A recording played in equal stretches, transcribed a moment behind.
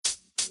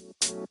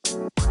Good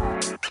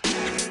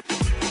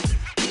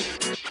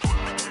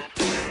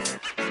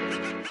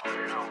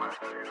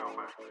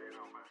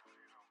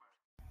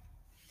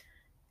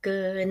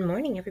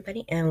morning,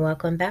 everybody, and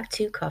welcome back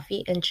to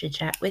Coffee and Chit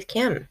Chat with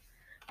Kim.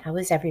 How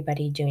is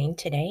everybody doing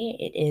today?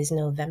 It is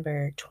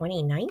November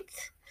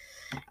 29th,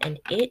 and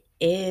it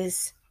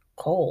is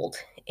cold.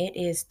 It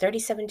is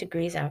 37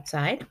 degrees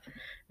outside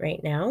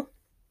right now.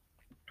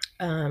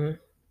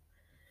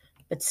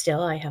 But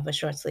still, I have a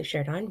short sleeve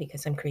shirt on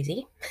because I'm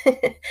crazy.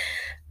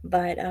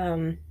 but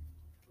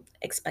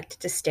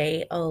expected to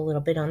stay a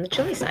little bit on the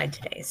chilly side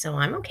today, so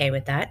I'm okay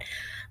with that.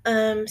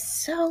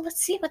 So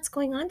let's see what's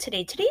going on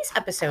today. Today's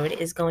episode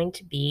is going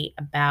to be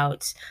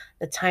about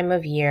the time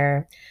of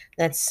year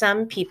that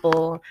some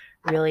people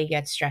really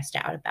get stressed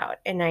out about.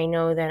 And I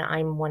know that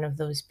I'm one of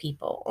those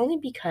people only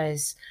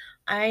because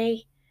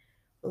I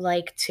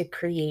like to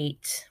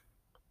create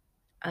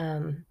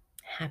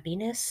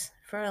happiness,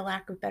 for a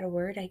lack of a better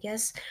word, I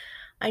guess.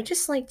 I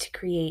just like to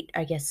create,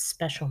 I guess,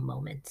 special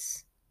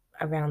moments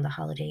around the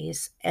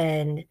holidays.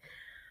 And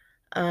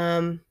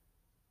um,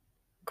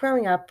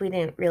 growing up, we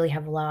didn't really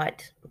have a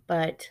lot,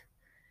 but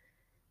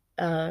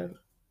uh,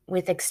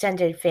 with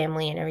extended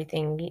family and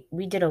everything,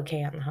 we did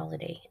okay on the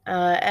holiday.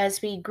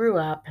 As we grew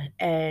up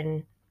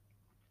and,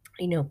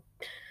 you know,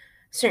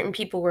 certain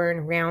people weren't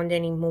around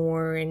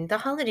anymore and the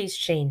holidays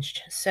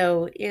changed.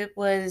 So it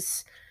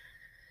was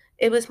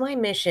my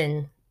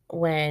mission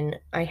when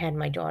I had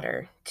my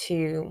daughter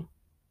to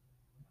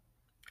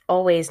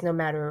always, no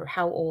matter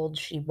how old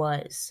she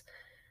was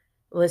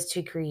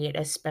to create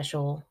a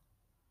special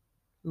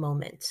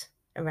moment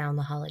around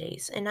the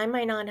holidays. And I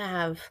might not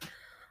have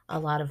a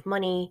lot of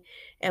money,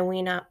 and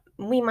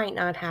we might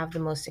not have the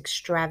most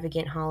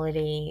extravagant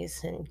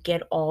holidays and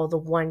get all the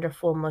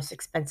wonderful, most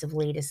expensive,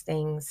 latest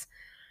things,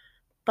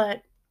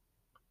 but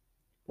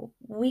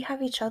we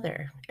have each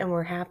other and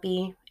we're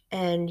happy.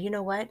 And you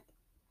know what?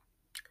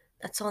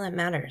 That's all that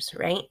matters,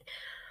 right?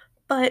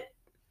 But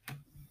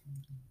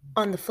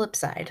on the flip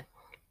side,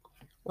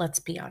 let's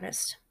be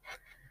honest.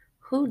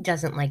 Who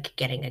doesn't like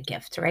getting a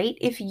gift, right?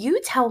 If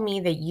you tell me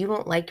that you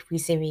don't like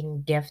receiving a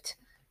gift,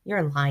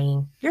 you're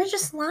lying. You're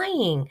just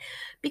lying.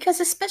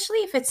 Because especially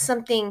if it's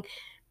something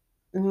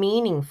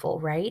meaningful,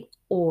 right?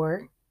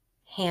 Or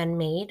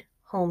handmade,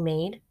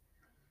 homemade,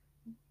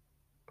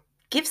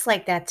 gifts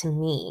like that to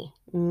me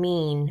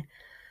mean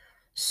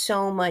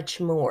so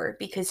much more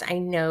because I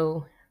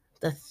know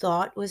the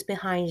thought was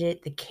behind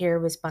it, the care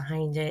was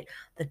behind it,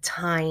 the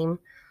time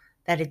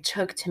that it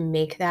took to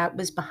make that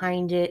was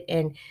behind it,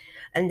 and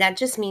that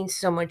just means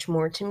so much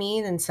more to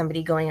me than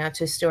somebody going out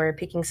to a store,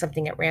 picking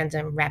something at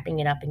random, wrapping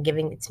it up and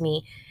giving it to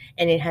me,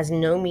 and it has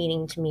no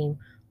meaning to me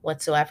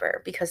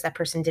whatsoever because that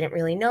person didn't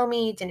really know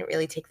me, didn't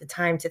really take the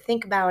time to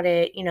think about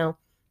it,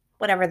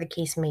 whatever the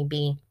case may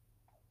be.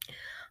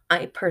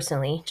 I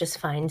personally just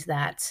find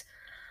that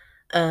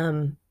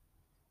um,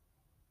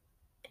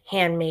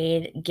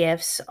 handmade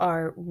gifts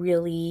are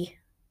really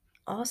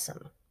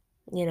awesome,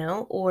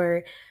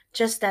 or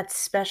just that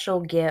special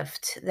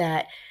gift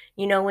that,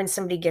 when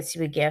somebody gets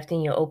you a gift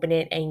and you open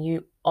it and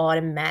you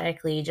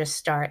automatically just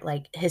start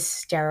like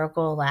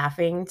hysterical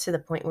laughing to the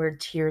point where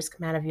tears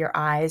come out of your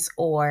eyes,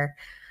 or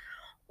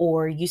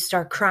you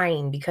start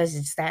crying because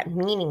it's that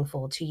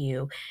meaningful to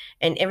you,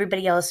 and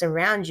everybody else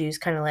around you is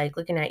kind of like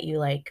looking at you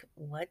like,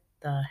 what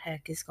the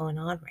heck is going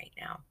on right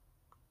now?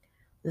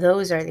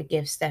 Those are the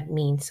gifts that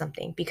mean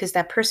something because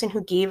that person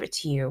who gave it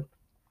to you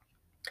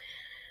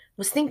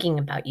was thinking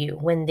about you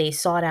when they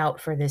sought out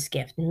for this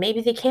gift.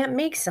 Maybe they can't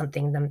make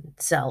something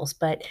themselves,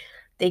 but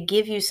they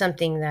give you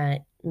something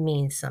that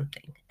means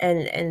something.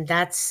 And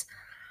that's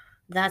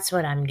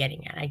what I'm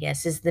getting at, I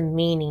guess, is the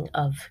meaning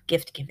of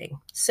gift giving.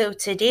 So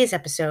today's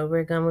episode,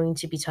 we're going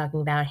to be talking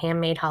about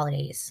handmade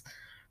holidays,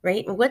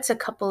 right? And what's a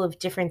couple of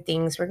different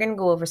things? We're going to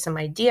go over some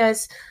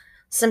ideas,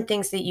 some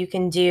things that you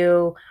can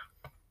do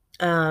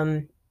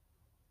um,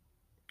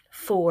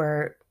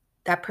 for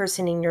that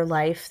person in your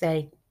life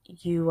that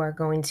you are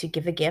going to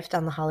give a gift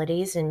on the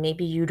holidays, and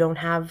maybe you don't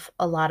have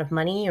a lot of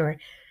money, or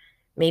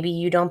maybe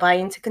you don't buy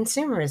into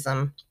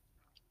consumerism,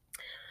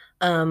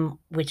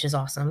 which is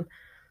awesome.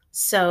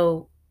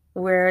 So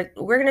we're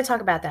going to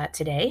talk about that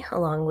today,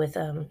 along with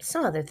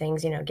some other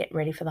things, getting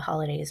ready for the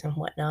holidays and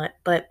whatnot.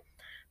 But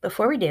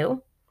before we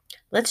do,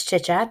 let's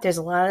chit chat. There's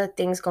a lot of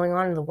things going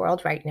on in the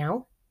world right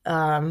now.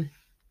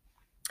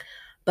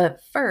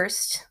 But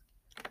first,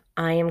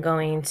 I am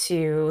going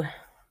to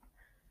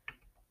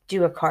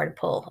do a card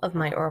pull of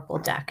my Oracle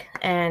deck.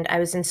 And I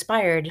was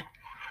inspired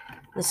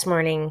this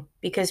morning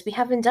because we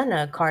haven't done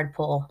a card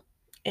pull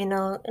in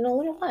a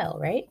little while,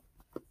 right?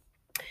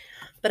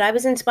 But I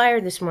was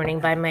inspired this morning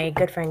by my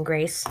good friend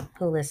Grace,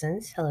 who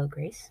listens. Hello,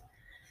 Grace.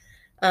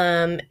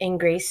 And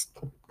Grace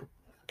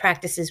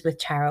practices with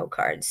tarot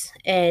cards.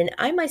 And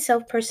I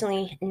myself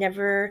personally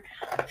never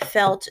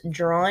felt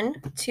drawn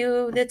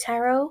to the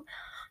tarot.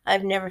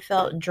 I've never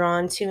felt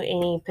drawn to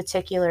any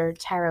particular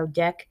tarot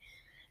deck.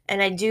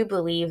 And I do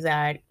believe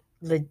that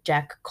the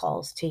deck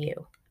calls to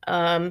you.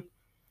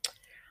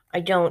 I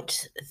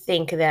don't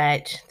think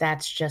that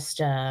that's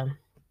just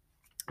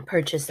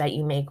purchase that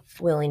you make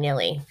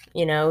willy-nilly.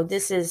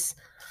 This is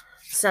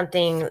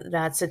something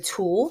that's a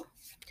tool,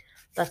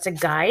 that's a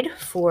guide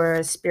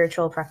for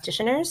spiritual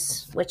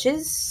practitioners,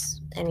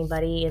 witches,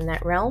 anybody in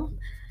that realm.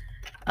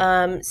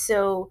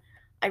 So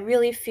I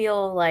really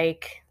feel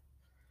like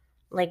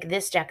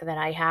this deck that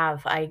I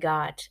have, I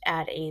got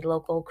at a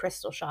local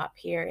crystal shop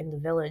here in the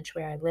village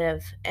where I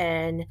live.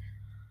 And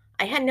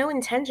I had no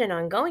intention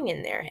on going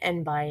in there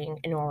and buying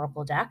an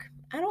oracle deck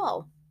at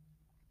all.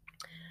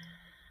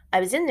 I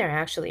was in there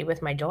actually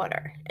with my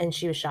daughter, and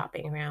she was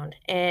shopping around.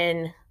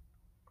 And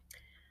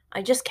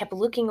I just kept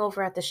looking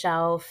over at the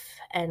shelf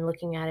and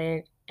looking at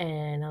it.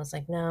 And I was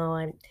like, no,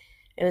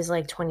 it was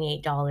like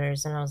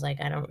 $28. And I was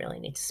like, I don't really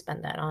need to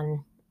spend that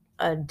on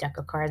a deck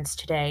of cards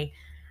today.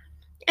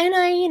 And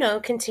I,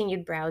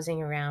 continued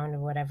browsing around or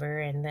whatever.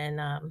 And then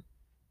I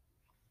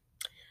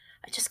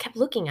just kept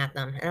looking at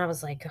them, and I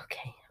was like,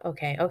 okay,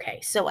 okay, okay.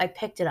 So I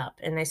picked it up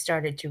and I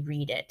started to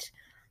read it,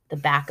 the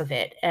back of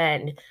it.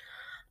 And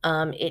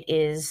it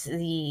is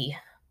the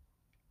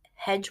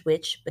Hedge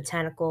Witch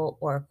Botanical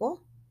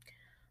Oracle.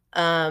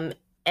 Um,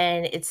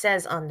 and it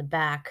says on the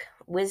back,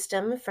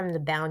 wisdom from the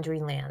boundary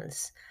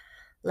lands.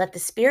 Let the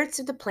spirits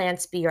of the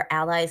plants be your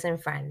allies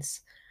and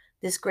friends.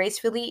 This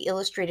gracefully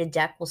illustrated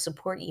deck will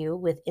support you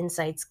with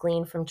insights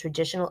gleaned from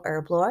traditional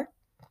herb lore,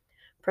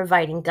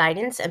 providing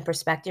guidance and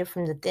perspective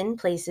from the thin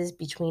places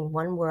between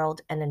one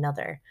world and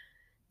another.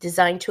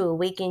 Designed to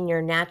awaken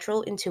your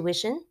natural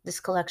intuition,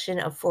 this collection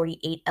of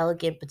 48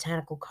 elegant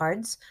botanical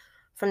cards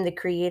from the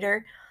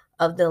creator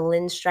of the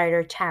Lynn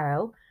Strider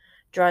Tarot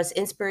draws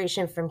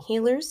inspiration from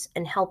healers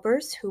and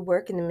helpers who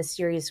work in the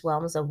mysterious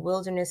realms of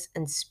wilderness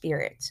and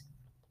spirit.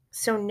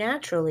 So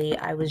naturally,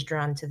 I was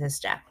drawn to this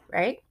deck,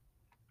 right?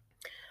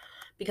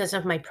 Because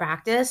of my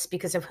practice,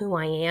 because of who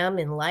I am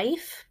in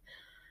life,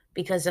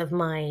 because of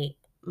my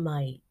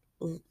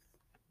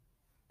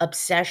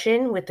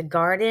obsession with the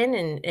garden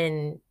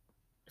and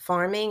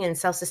farming and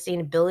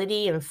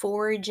self-sustainability and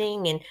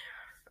foraging and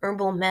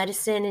herbal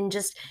medicine, and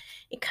just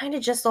it kind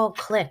of just all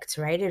clicked,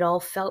 right? It all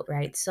felt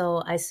right.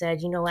 So I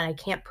said, you know what, I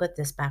can't put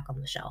this back on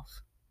the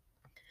shelf,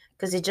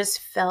 because it just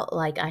felt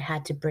like I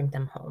had to bring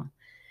them home.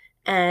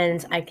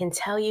 And I can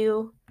tell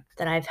you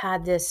that I've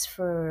had this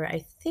for, I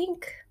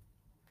think,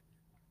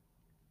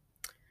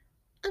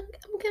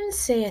 I'm gonna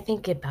say, I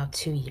think about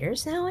 2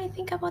 years now. I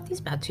think I bought these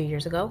about 2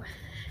 years ago.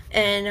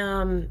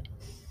 And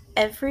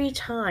every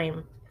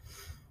time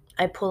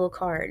I pull a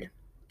card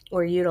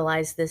or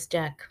utilize this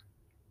deck,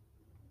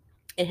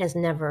 it has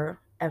never,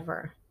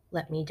 ever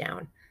let me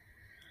down,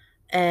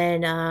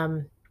 and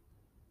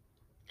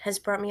has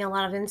brought me a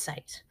lot of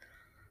insight,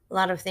 a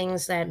lot of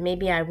things that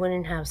maybe I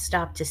wouldn't have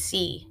stopped to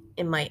see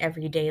in my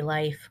everyday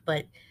life,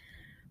 but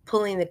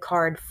pulling the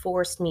card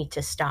forced me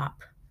to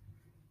stop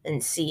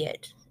and see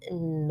it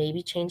and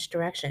maybe change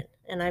direction.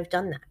 And I've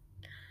done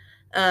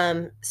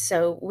that.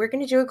 So we're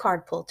going to do a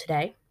card pull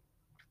today,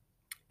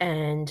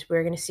 and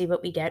we're going to see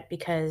what we get,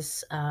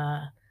 because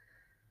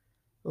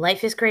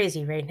life is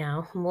crazy right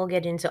now. We'll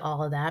get into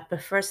all of that.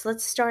 But first,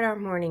 let's start our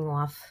morning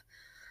off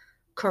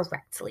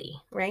correctly,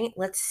 right?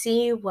 Let's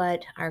see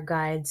what our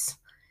guides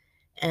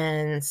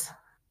and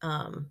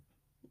um,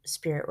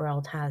 spirit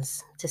world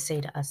has to say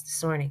to us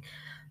this morning.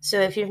 So,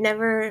 if you've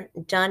never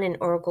done an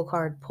oracle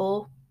card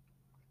pull,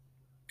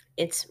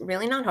 it's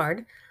really not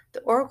hard.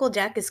 The oracle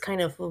deck is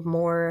kind of a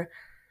more,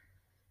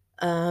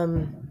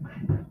 I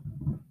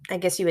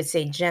guess you would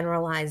say,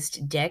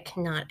 generalized deck,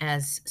 not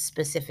as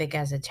specific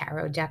as a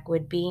tarot deck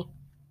would be.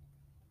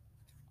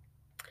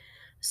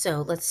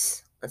 So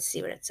let's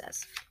see what it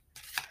says.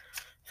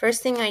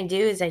 First thing I do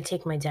is I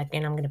take my deck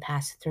and I'm going to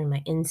pass it through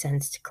my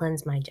incense to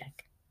cleanse my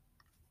deck.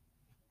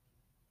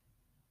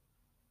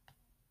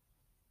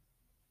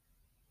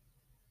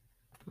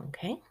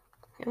 Okay,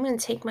 I'm going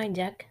to take my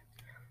deck.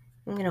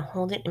 I'm going to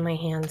hold it in my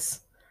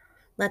hands.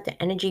 Let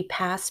the energy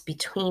pass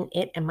between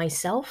it and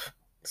myself.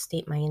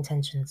 State my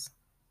intentions.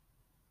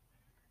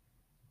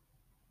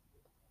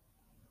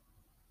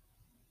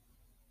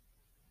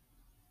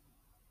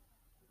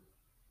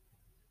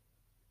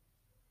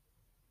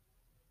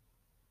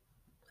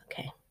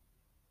 Okay.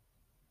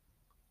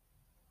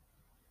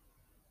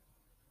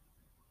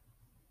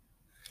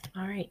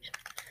 All right.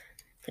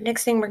 The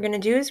next thing we're going to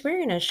do is we're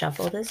going to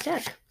shuffle this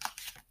deck.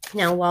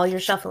 Now, while you're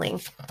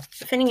shuffling,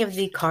 if any of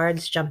the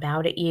cards jump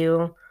out at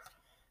you,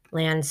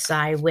 land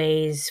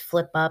sideways,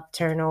 flip up,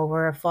 turn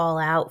over, fall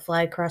out,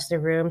 fly across the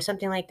room,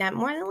 something like that,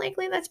 more than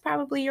likely that's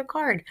probably your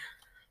card.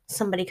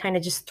 Somebody kind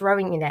of just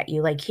throwing it at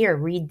you, like, here,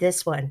 read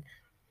this one.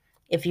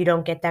 If you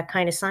don't get that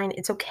kind of sign,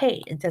 it's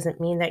okay. It doesn't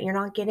mean that you're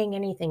not getting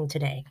anything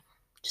today.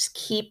 Just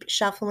keep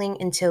shuffling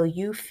until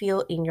you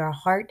feel in your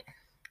heart,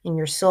 in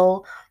your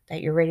soul,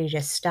 that you're ready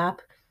to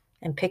stop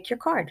and pick your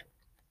card.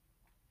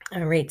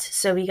 All right,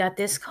 so we got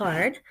this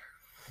card.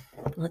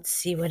 Let's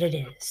see what it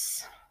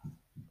is.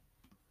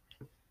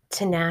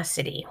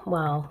 Tenacity.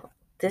 Well,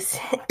 this...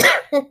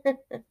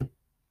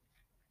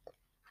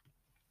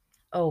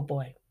 oh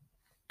boy.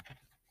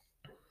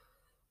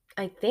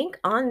 I think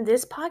on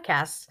this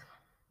podcast,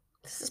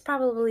 this is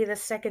probably the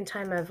second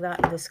time I've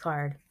gotten this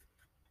card.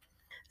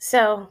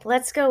 So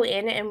let's go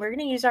in and we're going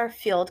to use our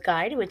field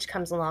guide, which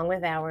comes along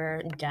with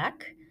our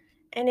deck.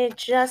 And it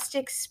just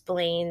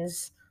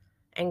explains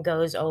and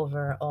goes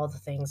over all the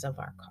things of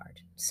our card.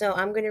 So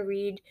I'm going to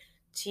read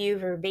to you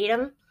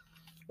verbatim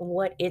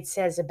what it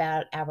says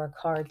about our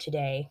card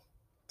today,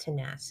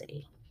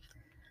 tenacity.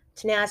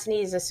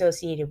 Tenacity is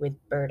associated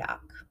with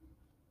burdock.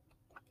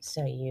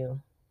 So you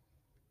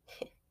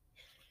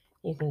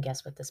can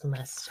guess what this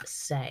must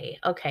say.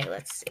 Okay,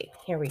 let's see.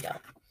 Here we go.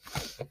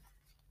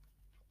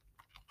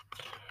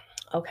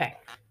 Okay,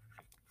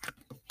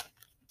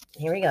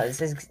 here we go. This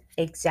is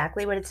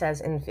exactly what it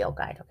says in the field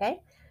guide,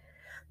 okay?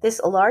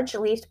 This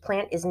large-leafed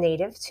plant is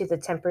native to the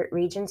temperate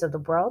regions of the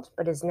world,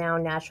 but is now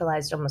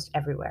naturalized almost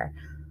everywhere.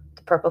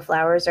 The purple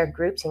flowers are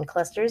grouped in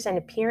clusters and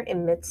appear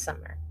in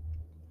midsummer.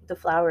 The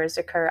flowers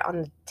occur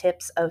on the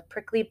tips of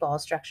prickly ball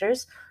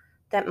structures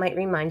that might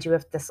remind you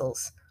of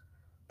thistles.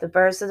 The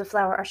burrs of the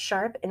flower are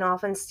sharp and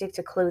often stick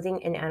to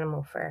clothing and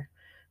animal fur,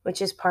 which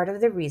is part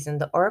of the reason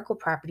the oracle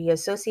property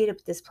associated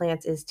with this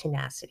plant is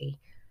tenacity.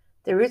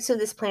 The roots of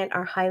this plant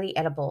are highly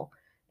edible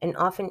and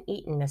often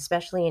eaten,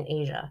 especially in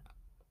Asia.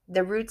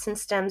 The roots and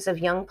stems of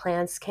young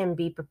plants can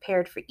be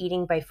prepared for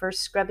eating by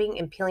first scrubbing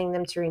and peeling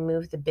them to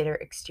remove the bitter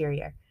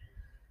exterior.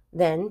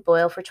 Then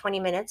boil for 20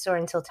 minutes or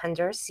until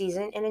tender,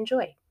 season, and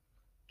enjoy.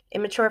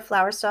 Immature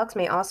flower stalks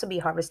may also be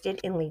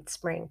harvested in late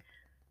spring.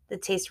 The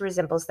taste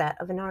resembles that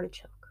of an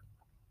artichoke.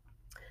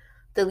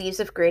 The leaves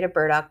of greater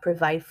burdock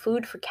provide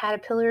food for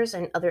caterpillars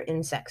and other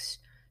insects.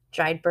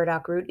 Dried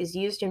burdock root is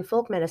used in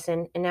folk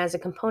medicine and as a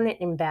component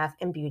in bath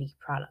and beauty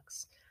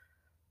products.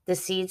 The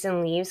seeds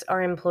and leaves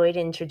are employed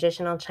in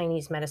traditional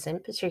Chinese medicine,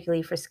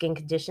 particularly for skin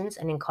conditions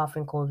and in cough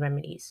and cold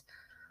remedies.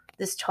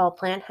 This tall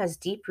plant has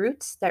deep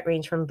roots that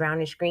range from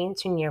brownish green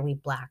to nearly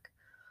black.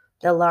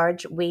 The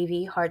large,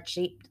 wavy,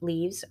 heart-shaped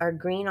leaves are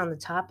green on the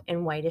top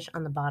and whitish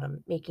on the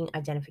bottom, making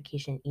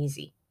identification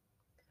easy.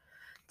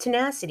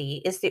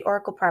 Tenacity is the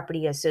oracle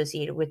property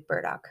associated with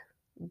burdock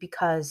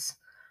because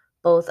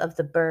both of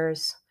the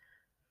burrs,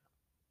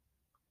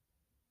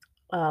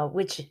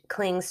 which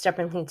cling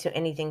stubbornly to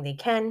anything they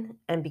can,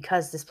 and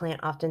because this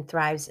plant often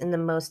thrives in the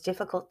most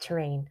difficult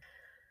terrain.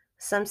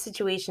 Some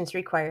situations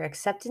require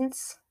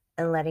acceptance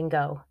and letting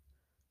go,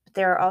 but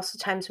there are also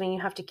times when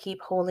you have to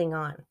keep holding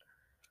on,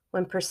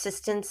 when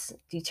persistence,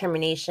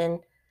 determination,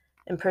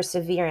 and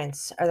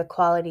perseverance are the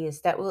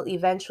qualities that will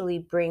eventually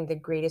bring the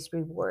greatest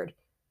reward.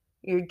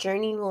 Your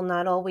journey will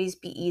not always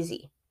be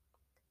easy.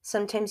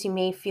 Sometimes you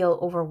may feel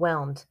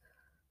overwhelmed,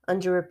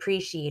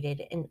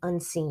 underappreciated, and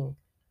unseen.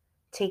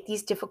 Take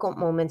these difficult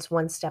moments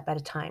one step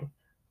at a time.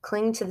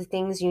 Cling to the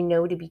things you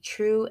know to be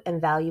true and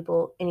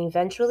valuable, and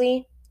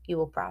eventually you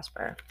will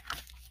prosper.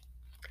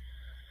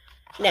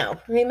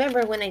 Now,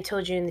 remember when I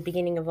told you in the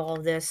beginning of all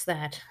of this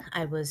that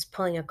I was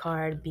pulling a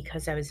card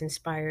because I was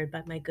inspired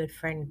by my good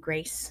friend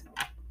Grace?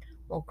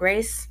 Well,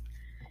 Grace,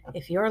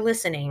 if you're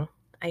listening,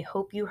 I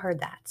hope you heard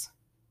that.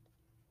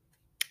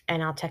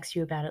 And I'll text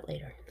you about it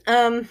later.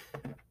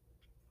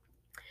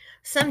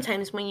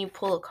 Sometimes when you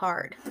pull a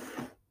card,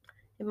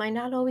 it might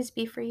not always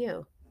be for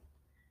you.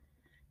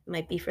 It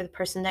might be for the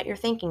person that you're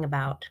thinking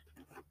about.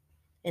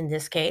 In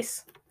this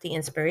case, the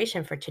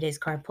inspiration for today's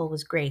card pull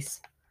was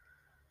Grace.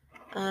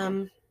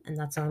 And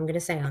that's all I'm going to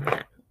say on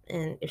that.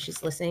 And if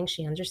she's listening,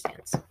 she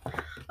understands.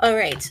 All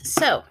right,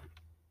 so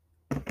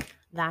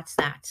that's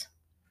that.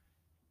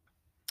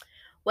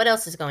 What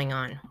else is going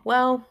on?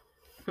 Well,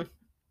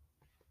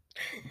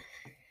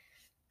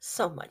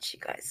 so much, you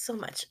guys, so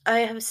much. I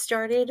have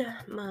started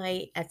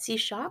my Etsy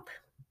shop.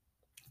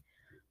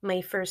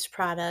 My first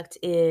product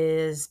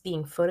is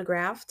being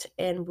photographed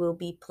and will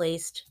be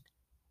placed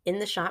in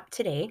the shop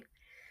today.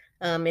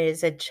 It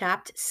is a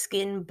chapped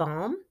skin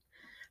balm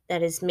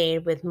that is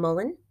made with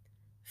mullein,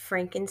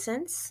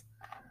 frankincense,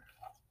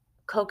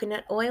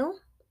 coconut oil,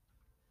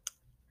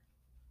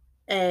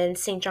 and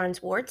St.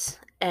 John's worts,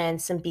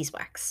 and some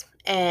beeswax.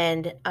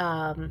 And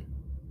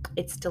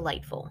it's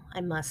delightful,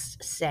 I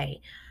must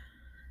say.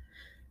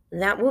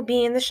 That will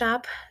be in the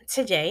shop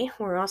today.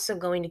 We're also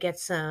going to get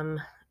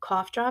some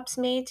cough drops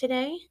made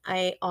today.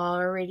 I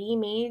already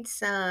made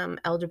some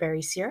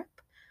elderberry syrup.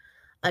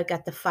 I've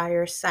got the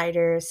fire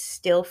cider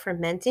still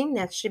fermenting.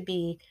 That should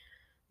be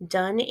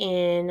done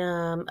in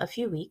a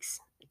few weeks,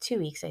 2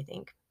 weeks, I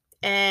think.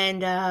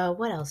 And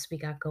what else we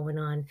got going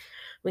on?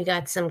 We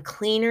got some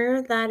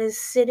cleaner that is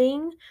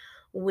sitting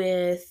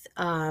with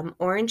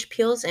orange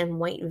peels and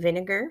white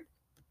vinegar.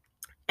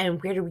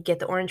 And where did we get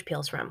the orange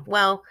peels from?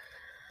 Well,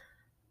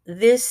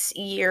 this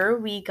year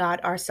we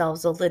got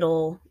ourselves a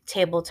little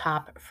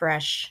tabletop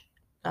fresh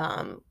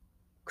um,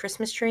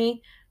 Christmas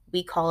tree.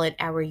 We call it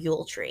our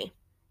Yule tree.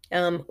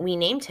 We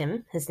named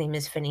him. His name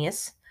is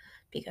Phineas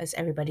because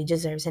everybody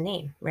deserves a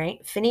name,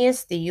 right?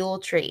 Phineas the Yule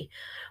tree.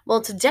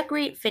 Well, to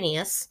decorate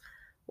Phineas,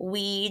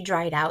 we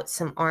dried out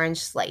some orange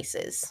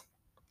slices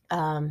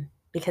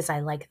because I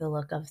like the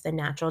look of the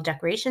natural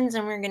decorations,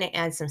 and we're going to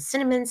add some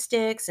cinnamon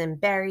sticks and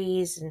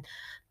berries and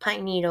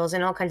pine needles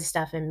and all kinds of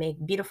stuff and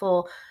make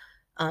beautiful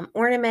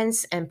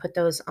ornaments and put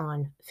those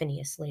on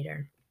Phineas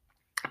later.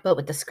 But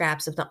with the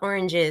scraps of the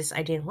oranges,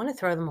 I didn't want to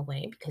throw them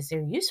away because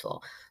they're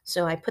useful.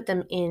 So I put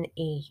them in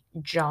a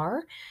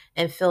jar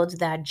and filled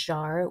that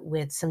jar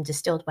with some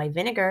distilled white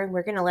vinegar.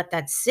 We're going to let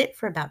that sit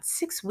for about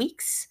 6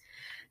 weeks.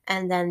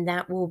 And then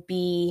that will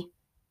be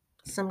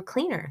some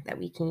cleaner that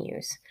we can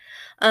use.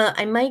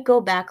 I might go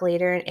back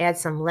later and add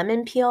some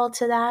lemon peel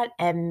to that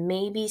and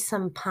maybe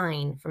some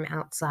pine from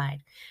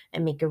outside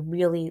and make a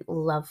really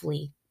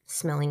lovely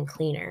smelling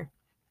cleaner.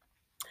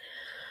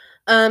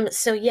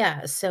 So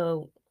yeah,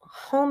 so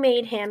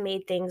homemade,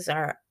 handmade things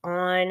are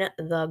on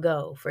the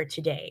go for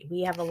today.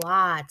 We have a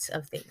lot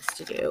of things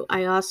to do.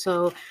 I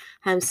also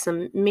have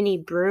some mini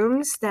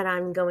brooms that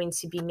I'm going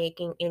to be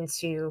making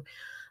into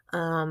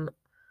um,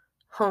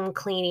 home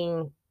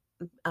cleaning,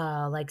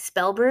 like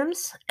spell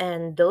brooms,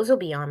 and those will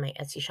be on my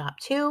Etsy shop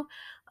too.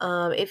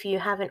 If you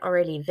haven't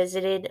already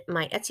visited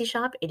my Etsy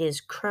shop, it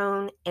is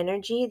Crone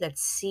Energy.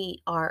 That's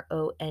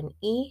CRONE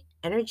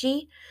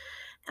Energy.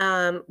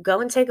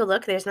 Go and take a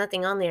look. There's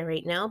nothing on there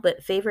right now,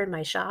 but favorite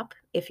my shop,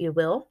 if you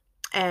will.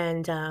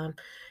 And,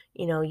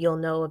 you'll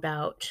know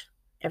about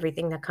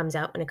everything that comes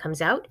out when it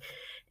comes out.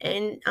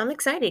 And I'm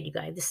excited, you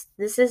guys.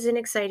 This is an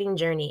exciting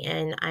journey,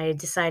 and I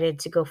decided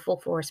to go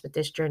full force with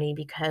this journey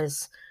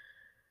because,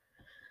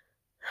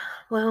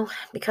 well,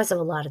 because of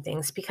a lot of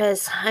things.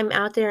 Because I'm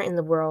out there in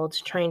the world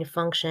trying to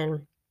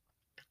function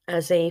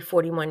as a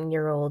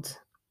 41-year-old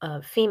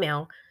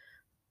female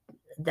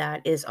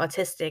that is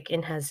autistic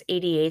and has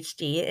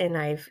ADHD, and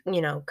I've,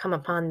 come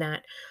upon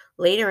that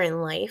later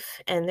in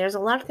life, and there's a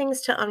lot of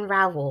things to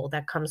unravel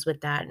that comes with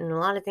that and a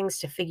lot of things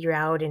to figure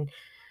out, and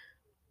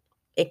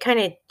it kind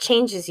of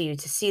changes you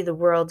to see the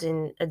world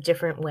in a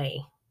different way.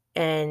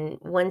 And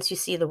once you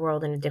see the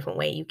world in a different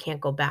way, you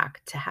can't go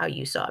back to how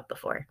you saw it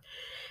before.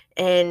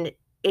 And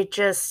it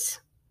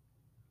just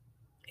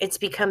it's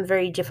become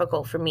very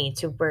difficult for me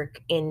to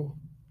work in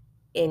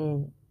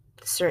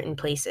certain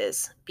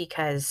places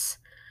because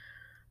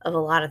of a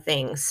lot of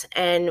things.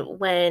 And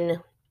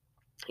when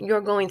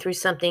you're going through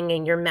something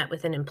and you're met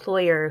with an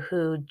employer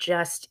who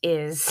just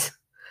is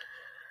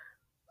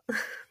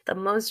the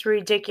most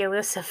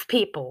ridiculous of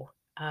people.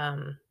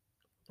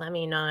 Let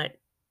me not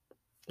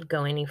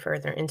go any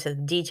further into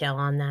the detail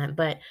on that,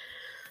 but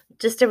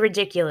just a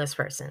ridiculous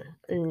person.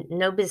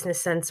 No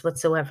business sense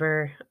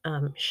whatsoever.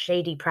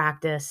 Shady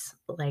practice,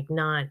 like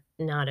not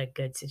a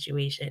good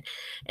situation.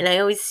 And I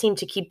always seem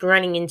to keep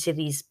running into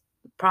these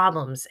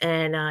problems.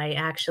 And I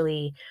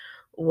actually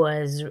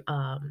was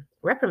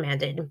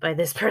reprimanded by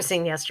this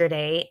person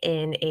yesterday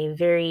in a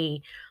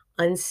very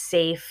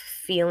unsafe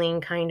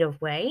feeling kind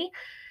of way,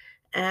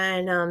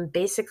 and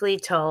basically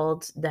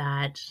told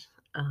that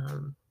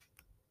um,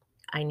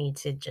 I need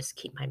to just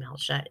keep my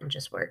mouth shut and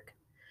just work.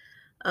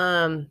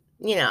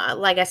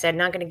 Like I said,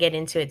 not going to get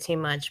into it too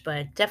much,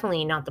 but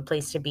definitely not the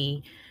place to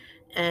be.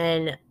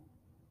 And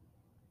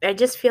I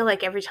just feel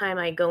like every time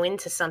I go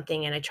into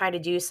something and I try to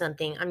do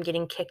something, I'm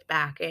getting kicked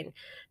back. And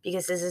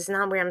because this is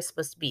not where I'm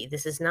supposed to be,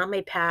 this is not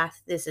my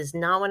path, this is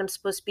not what I'm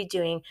supposed to be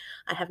doing.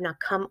 I have not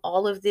come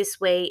all of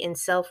this way in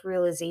self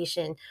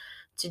realization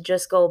to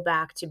just go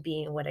back to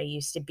being what I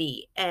used to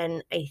be.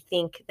 And I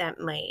think that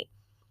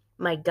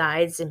my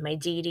guides and my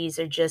deities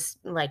are just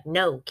like,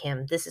 no,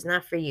 Kim, this is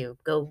not for you.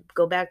 Go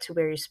back to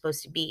where you're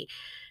supposed to be.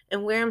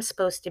 And where I'm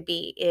supposed to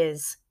be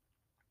is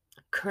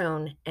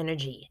crone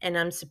energy. And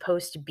I'm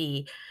supposed to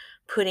be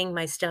putting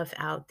my stuff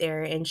out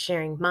there and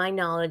sharing my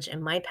knowledge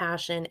and my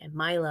passion and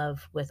my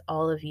love with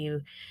all of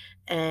you,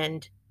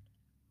 and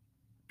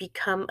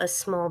become a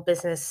small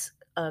business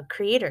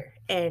creator.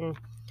 And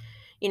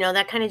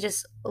that kind of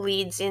just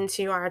leads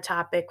into our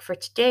topic for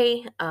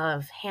today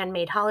of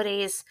handmade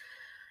holidays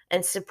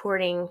and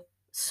supporting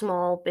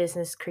small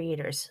business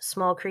creators,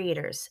 small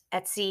creators.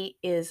 Etsy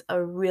is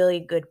a really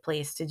good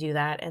place to do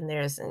that. And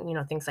there's,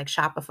 things like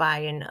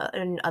Shopify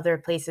and other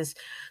places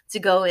to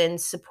go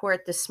and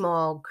support the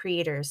small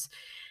creators.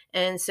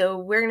 And so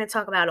we're going to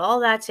talk about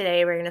all that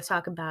today. We're going to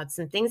talk about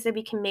some things that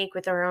we can make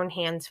with our own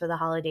hands for the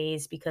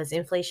holidays because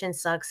inflation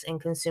sucks and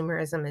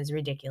consumerism is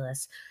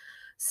ridiculous.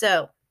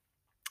 So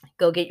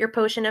go get your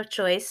potion of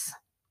choice.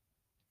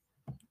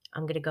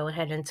 I'm going to go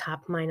ahead and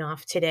top mine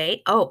off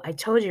today. Oh,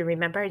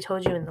 remember I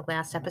told you in the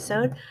last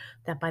episode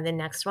that by the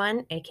next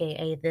one,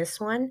 aka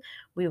this one,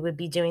 we would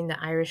be doing the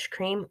Irish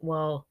cream.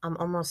 Well, I'm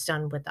almost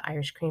done with the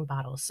Irish cream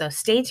bottle. So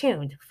stay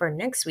tuned for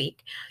next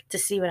week to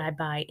see what I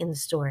buy in the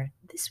store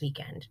this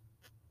weekend.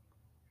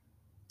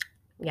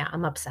 Yeah,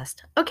 I'm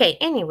obsessed. Okay,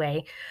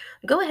 anyway,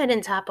 go ahead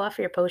and top off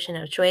your potion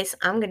of choice.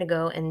 I'm going to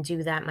go and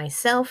do that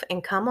myself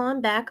and come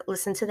on back,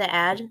 listen to the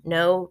ad.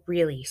 No,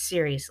 really,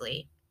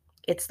 seriously.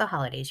 It's the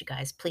holidays, you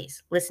guys.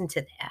 Please listen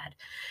to the ad.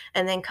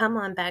 And then come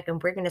on back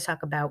and we're going to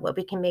talk about what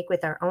we can make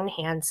with our own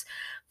hands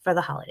for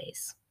the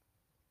holidays.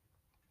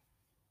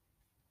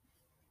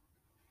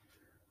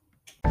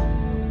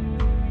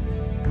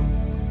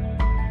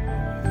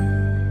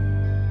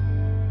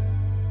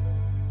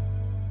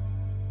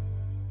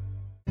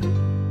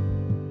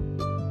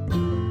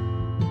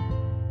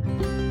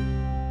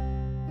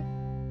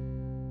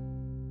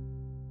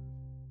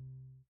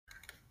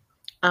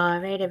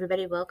 All right,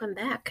 everybody, welcome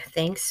back.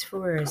 Thanks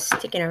for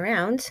sticking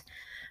around.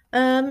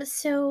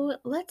 So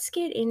let's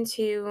get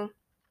into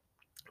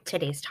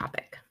today's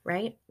topic,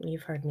 right?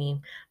 You've heard me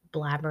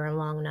blabber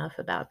long enough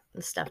about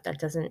the stuff that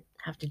doesn't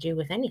have to do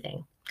with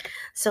anything.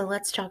 So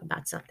let's talk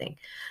about something.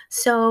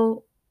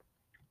 So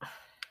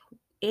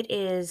it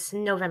is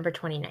November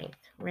 29th,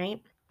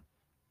 right?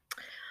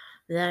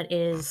 That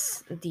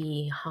is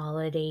the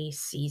holiday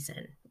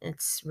season.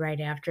 It's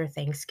right after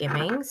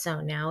Thanksgiving.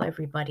 So now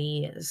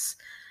everybody is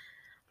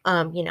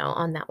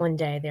on that one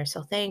day, they're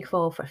so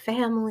thankful for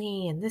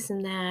family and this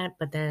and that.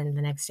 But then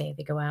the next day,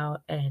 they go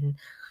out and,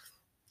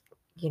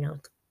 you know,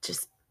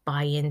 just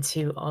buy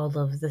into all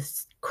of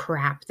this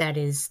crap that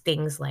is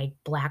things like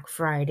Black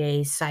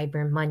Friday,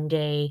 Cyber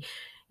Monday,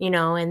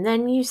 and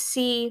then you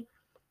see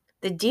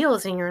the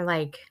deals and you're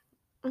like,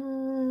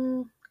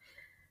 mm,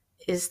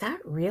 is that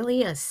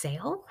really a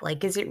sale?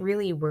 Like, is it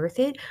really worth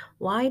it?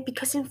 Why?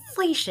 Because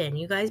inflation,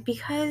 you guys,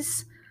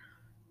 because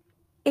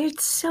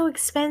it's so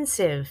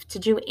expensive to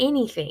do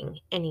anything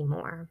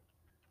anymore.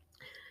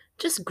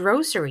 Just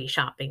grocery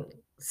shopping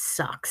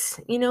sucks,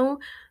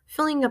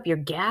 filling up your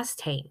gas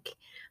tank.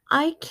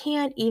 I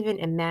can't even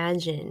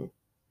imagine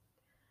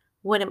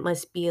what it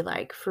must be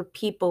like for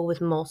people with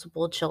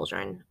multiple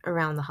children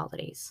around the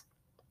holidays.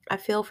 I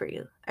feel for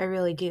you. I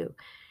really do.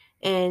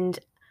 And,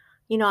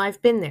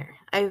 I've been there.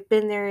 I've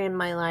been there in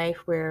my life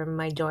where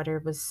my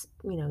daughter was,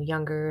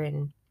 younger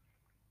and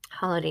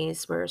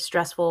holidays were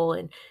stressful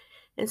and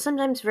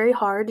sometimes very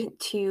hard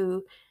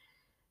to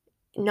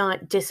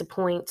not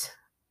disappoint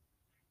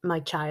my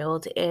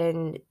child.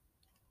 And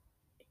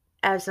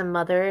as a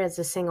mother, as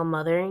a single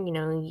mother,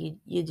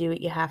 you do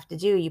what you have to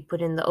do. You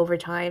put in the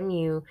overtime,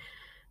 you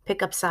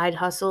pick up side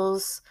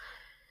hustles,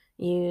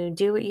 you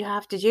do what you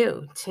have to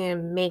do to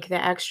make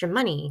the extra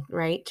money,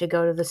 right? To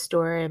go to the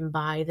store and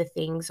buy the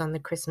things on the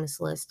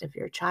Christmas list of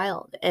your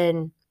child.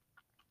 And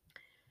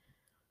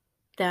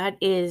that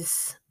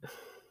is,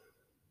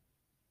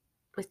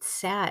 it's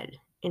sad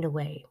in a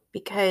way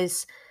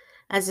because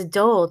as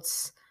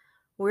adults,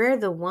 we're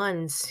the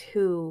ones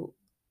who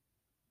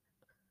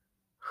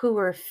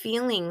are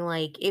feeling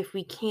like if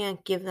we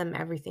can't give them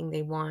everything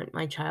they want,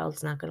 my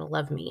child's not going to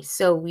love me.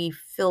 So we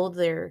fill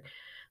their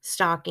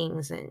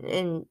stockings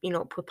and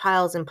put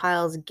piles and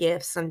piles of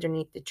gifts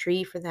underneath the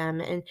tree for them.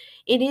 And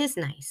it is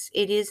nice.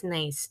 It is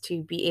nice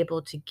to be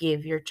able to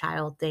give your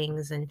child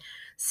things and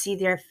see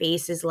their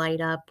faces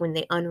light up when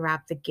they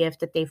unwrap the gift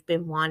that they've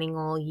been wanting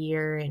all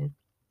year. And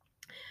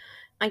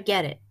I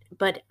get it,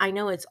 but I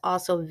know it's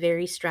also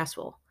very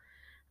stressful.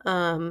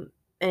 Um,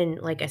 and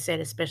like I said,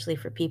 especially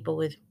for people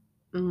with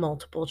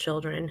multiple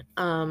children,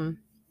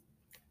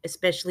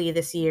 especially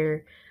this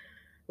year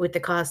with the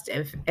cost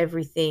of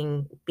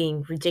everything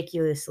being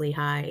ridiculously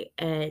high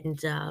and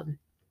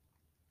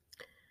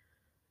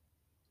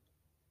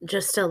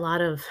just a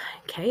lot of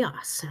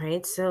chaos,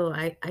 right? So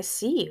I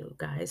see you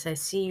guys, I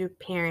see your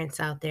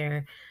parents out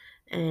there,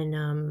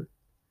 and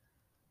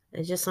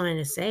I just wanted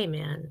to say,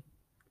 man,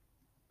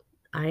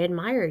 I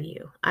admire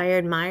you. I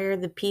admire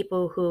the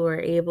people who are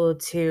able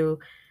to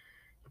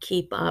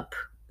keep up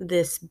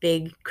this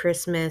big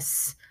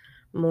Christmas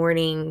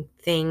morning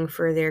thing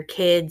for their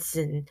kids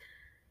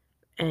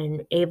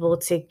and able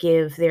to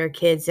give their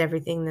kids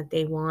everything that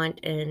they want.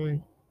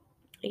 And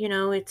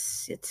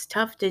it's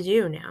tough to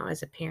do now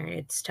as a parent.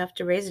 It's tough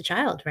to raise a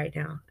child right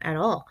now at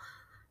all.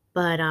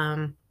 But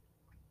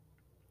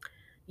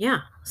yeah,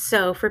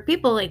 so for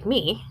people like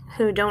me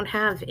who don't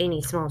have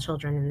any small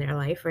children in their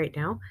life right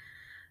now,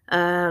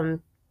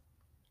 um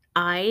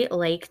I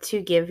like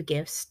to give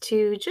gifts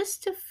to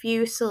just a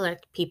few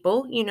select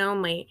people,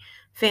 my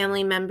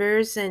family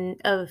members and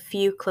a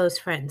few close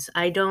friends.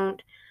 I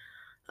don't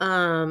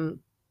um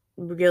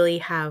really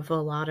have a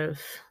lot of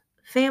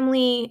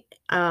family,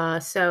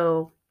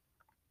 so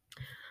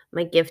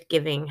my gift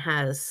giving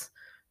has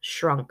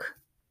shrunk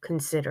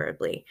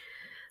considerably.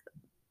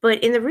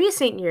 But in the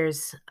recent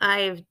years,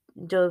 I've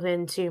dove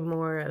into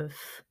more of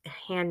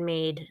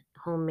handmade,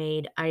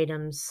 homemade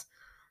items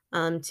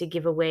to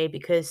give away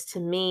because to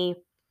me,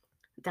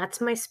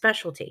 that's my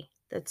specialty.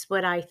 That's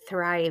what I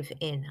thrive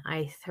in.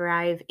 I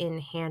thrive in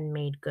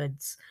handmade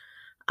goods.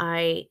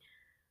 I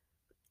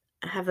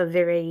have a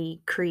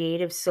very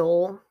creative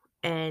soul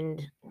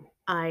and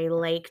I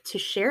like to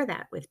share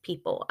that with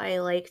people. I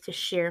like to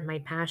share my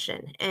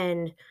passion.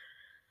 And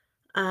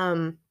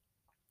um,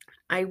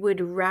 I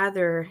would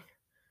rather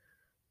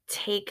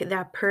take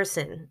that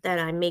person that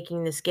I'm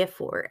making this gift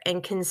for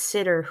and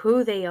consider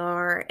who they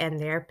are and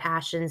their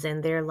passions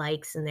and their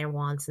likes and their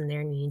wants and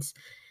their needs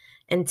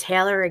and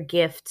tailor a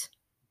gift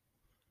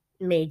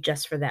made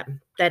just for them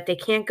that they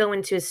can't go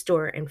into a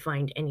store and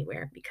find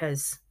anywhere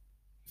because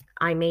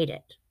I made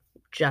it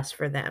just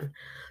for them.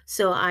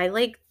 So I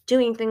like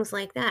doing things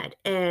like that.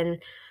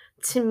 And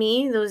to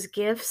me, those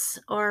gifts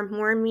are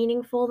more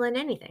meaningful than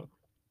anything.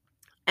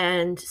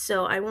 And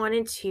so I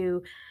wanted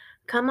to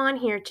come on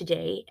here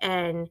today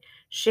and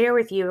share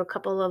with you a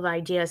couple of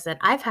ideas that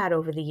I've had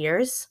over the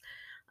years.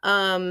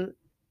 Um,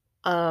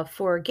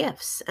 for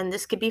gifts. And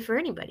this could be for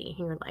anybody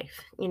in your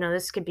life.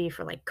 This could be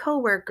for like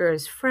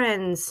coworkers,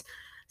 friends,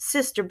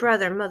 sister,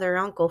 brother, mother,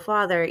 uncle,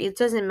 father. It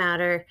doesn't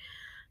matter.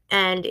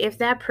 And if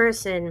that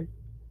person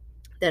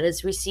that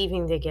is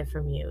receiving the gift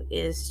from you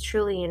is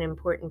truly an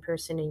important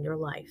person in your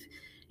life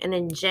and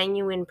a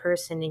genuine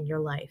person in your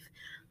life,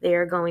 they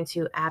are going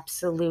to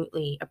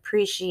absolutely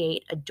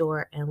appreciate,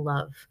 adore, and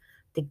love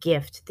the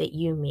gift that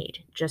you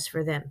made just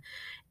for them.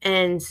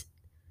 And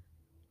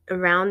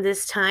around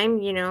this time,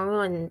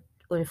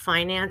 when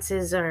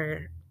finances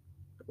are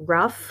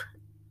rough,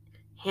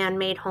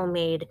 handmade,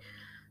 homemade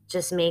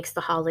just makes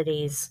the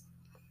holidays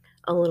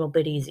a little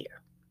bit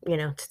easier,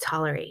 to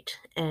tolerate,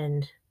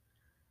 and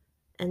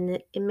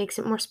it makes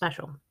it more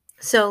special.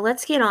 So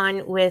let's get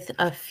on with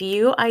a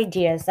few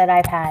ideas that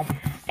I've had.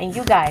 And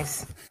you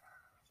guys,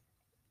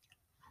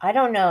 I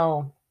don't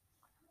know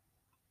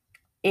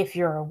if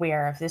you're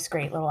aware of this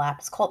great little app.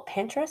 It's called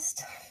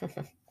Pinterest.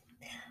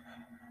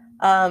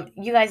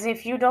 You guys,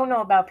 if you don't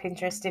know about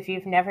Pinterest, if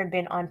you've never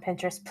been on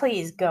Pinterest,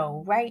 please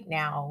go right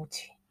now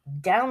to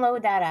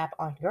download that app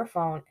on your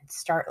phone and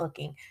start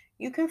looking.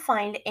 You can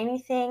find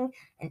anything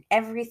and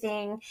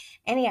everything,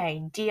 any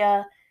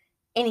idea,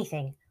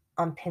 anything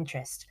on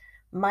Pinterest.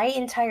 My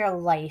entire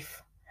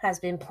life has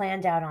been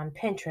planned out on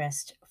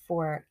Pinterest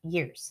for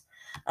years.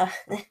 Uh,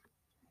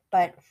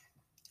 but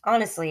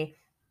honestly,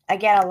 I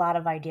get a lot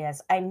of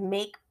ideas. I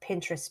make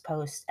Pinterest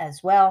posts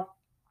as well.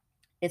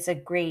 It's a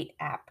great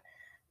app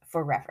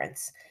for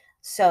reference.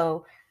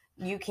 So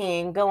you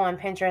can go on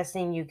Pinterest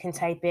and you can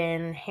type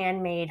in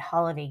handmade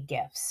holiday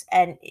gifts,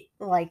 and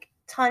like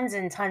tons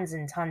and tons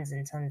and tons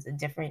and tons of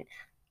different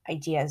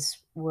ideas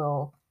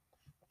will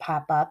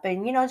pop up.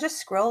 And just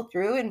scroll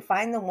through and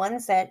find the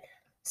ones that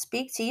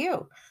speak to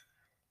you.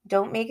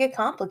 Don't make it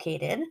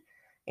complicated.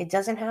 It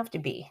doesn't have to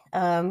be.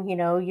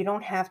 You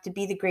don't have to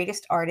be the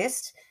greatest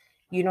artist.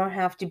 You don't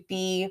have to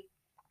be,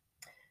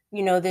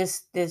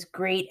 this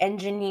great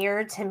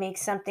engineer to make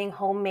something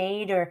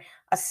homemade, or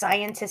a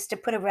scientist to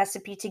put a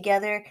recipe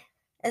together.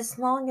 As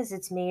long as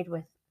it's made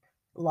with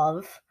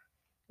love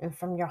and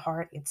from your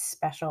heart, it's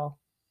special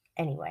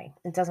anyway.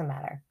 It doesn't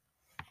matter.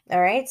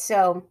 All right.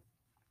 So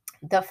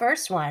the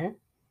first one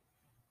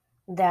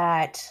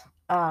that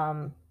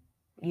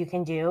you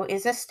can do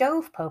is a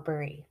stove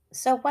potpourri.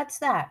 So what's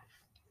that?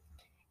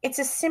 It's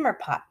a simmer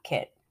pot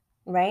kit,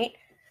 right?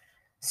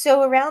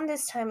 So around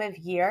this time of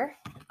year,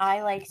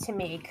 I like to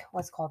make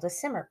what's called a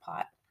simmer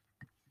pot.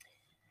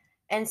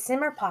 And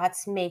simmer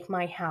pots make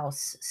my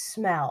house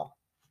smell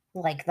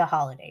like the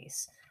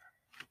holidays.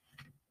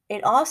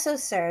 It also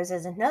serves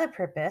as another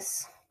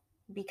purpose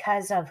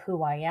because of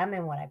who I am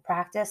and what I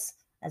practice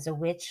as a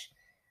witch.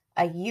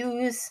 I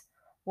use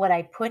what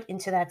I put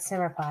into that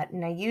simmer pot,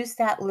 and I use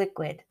that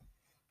liquid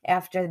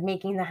after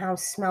making the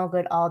house smell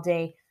good all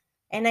day,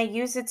 and I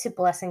use it to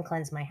bless and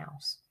cleanse my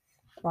house.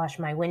 Wash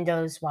my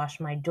windows, wash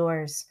my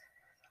doors,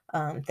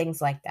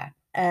 things like that.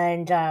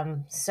 And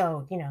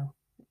so,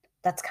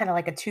 that's kind of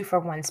like a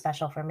 2-for-1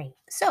 special for me.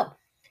 So,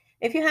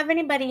 if you have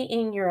anybody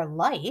in your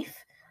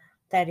life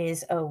that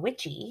is a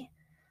witchy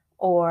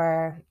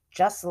or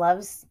just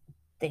loves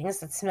things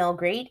that smell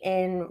great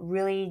and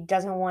really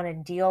doesn't want to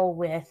deal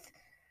with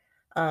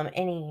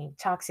any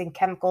toxic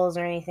chemicals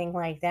or anything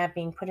like that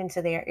being put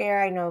into their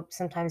air. I know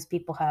sometimes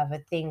people have a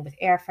thing with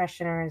air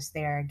fresheners,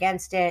 they're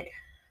against it.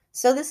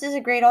 So this is a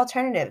great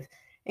alternative.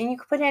 And you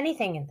can put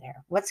anything in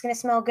there. What's going to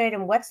smell good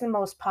and what's the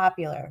most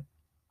popular?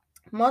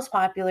 Most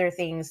popular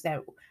things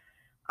that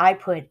I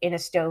put in a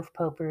stove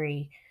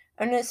potpourri,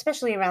 and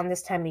especially around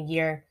this time of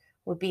year,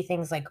 would be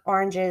things like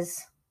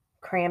oranges,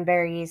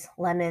 cranberries,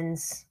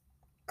 lemons,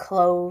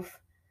 clove,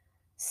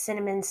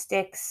 cinnamon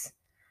sticks.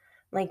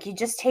 Like you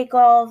just take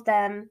all of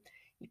them,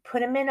 you put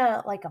them in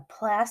a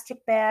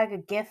plastic bag, a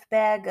gift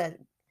bag, a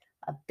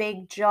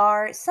big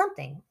jar,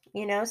 something,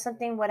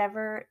 something,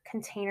 whatever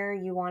container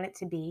you want it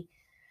to be.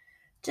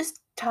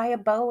 Just tie a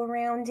bow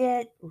around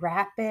it,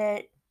 wrap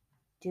it,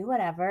 do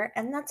whatever.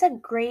 And that's a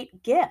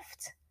great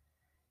gift.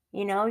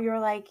 You're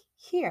like,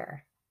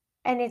 here.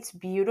 And it's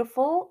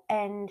beautiful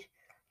and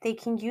they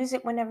can use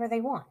it whenever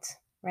they want,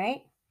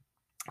 right?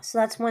 So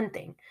that's one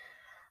thing.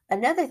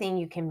 Another thing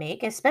you can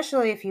make,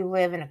 especially if you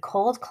live in a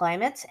cold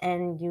climate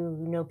and you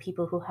know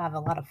people who have a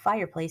lot of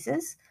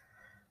fireplaces,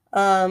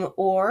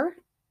 or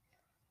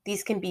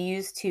these can be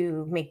used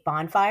to make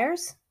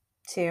bonfires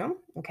too.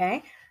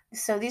 Okay.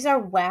 So these are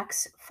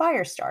wax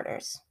fire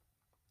starters.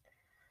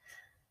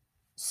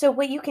 So,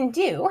 what you can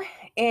do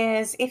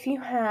is if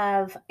you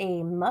have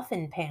a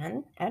muffin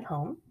pan at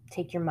home,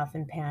 take your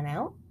muffin pan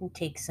out and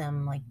take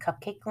some like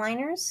cupcake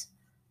liners,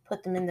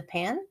 put them in the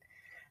pan,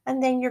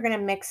 and then you're going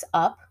to mix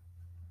up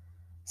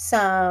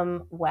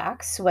some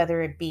wax,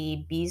 whether it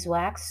be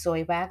beeswax,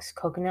 soy wax,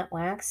 coconut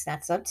wax.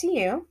 That's up to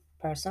you,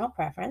 personal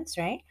preference,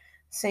 right?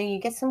 So, you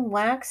get some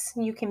wax,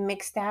 you can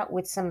mix that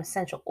with some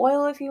essential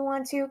oil if you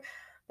want to.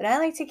 But I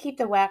like to keep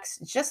the wax,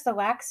 just the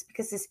wax,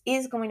 because this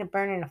is going to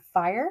burn in a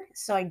fire.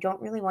 So I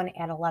don't really want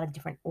to add a lot of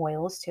different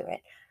oils to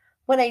it.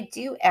 What I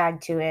do add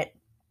to it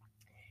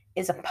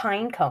is a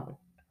pine cone.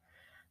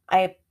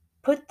 I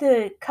put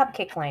the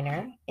cupcake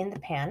liner in the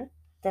pan,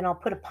 then I'll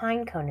put a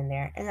pine cone in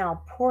there, and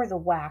I'll pour the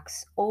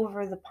wax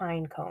over the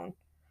pine cone.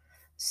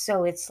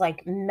 So it's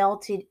like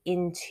melted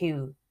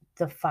into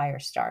the fire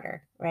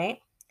starter, right?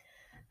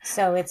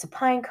 So it's a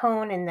pine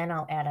cone, and then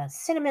I'll add a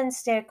cinnamon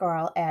stick, or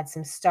I'll add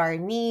some star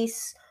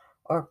anise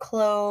or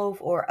clove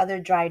or other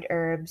dried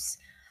herbs.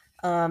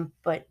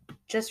 But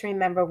just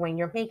remember when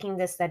you're making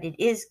this that it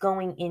is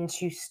going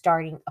into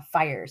starting a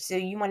fire. So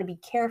you want to be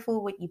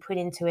careful what you put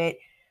into it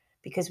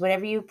because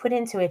whatever you put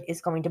into it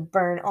is going to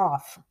burn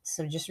off.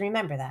 So just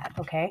remember that,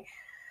 okay?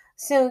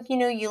 So,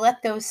 you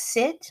let those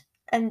sit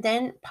and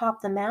then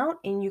pop them out,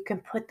 and you can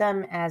put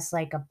them as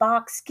like a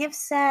box gift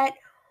set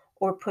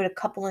or put a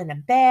couple in a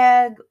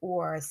bag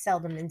or sell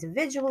them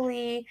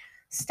individually,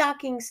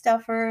 stocking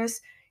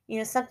stuffers,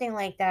 something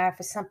like that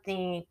for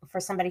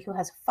somebody who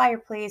has a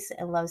fireplace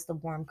and loves the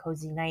warm,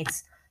 cozy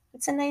nights.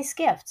 It's a nice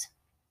gift.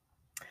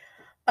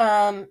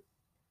 Um,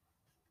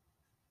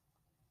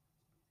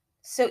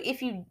 so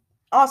if you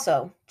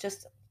also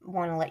just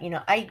want to let you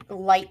know, I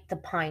light the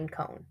pine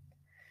cone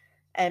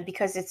and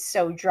because it's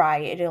so dry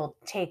it'll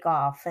take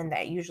off and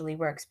that usually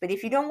works, but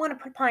if you don't want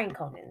to put pine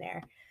cone in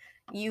there,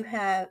 you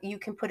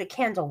can put a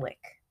candle wick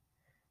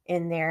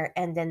in there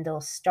and then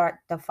they'll start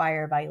the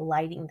fire by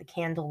lighting the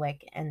candle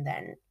wick, and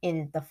then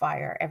in the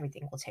fire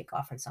everything will take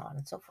off and so on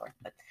and so forth.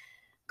 But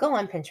go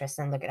on Pinterest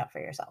and look it up for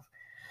yourself.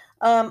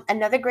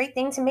 Another great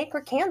thing to make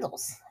are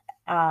candles.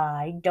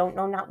 I don't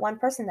know not one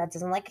person that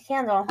doesn't like a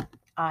candle.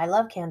 I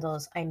love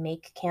candles. I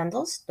make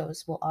candles.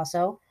 Those will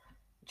also,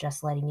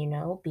 just letting you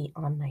know, be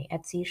on my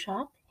Etsy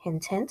shop.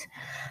 Hint, hint.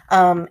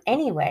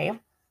 Anyway,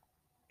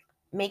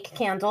 make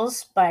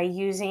candles by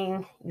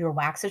using your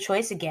wax of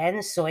choice.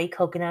 Again, soy,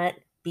 coconut,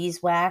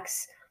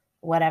 beeswax,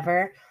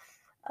 whatever.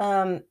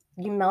 You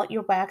melt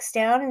your wax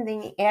down and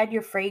then you add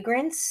your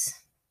fragrance.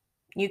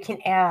 You can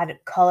add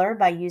color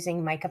by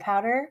using mica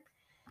powder.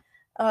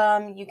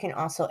 You can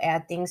also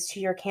add things to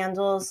your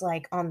candles,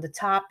 like on the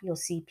top, you'll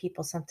see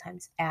people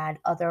sometimes add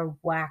other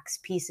wax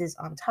pieces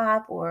on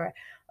top or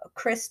a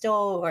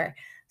crystal or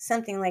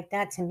something like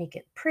that to make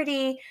it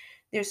pretty.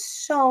 There's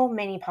so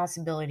many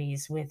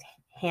possibilities with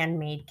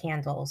handmade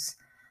candles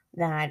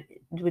that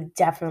would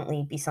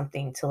definitely be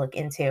something to look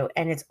into.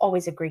 And it's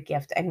always a great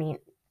gift. I mean,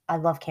 I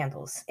love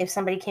candles. If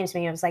somebody came to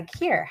me and was like,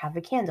 here, have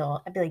a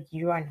candle, I'd be like,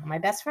 you are now my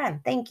best friend.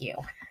 Thank you.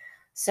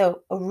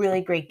 So, a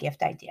really great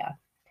gift idea.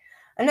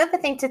 Another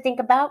thing to think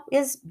about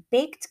is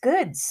baked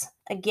goods.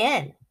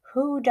 Again,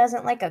 who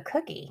doesn't like a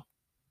cookie?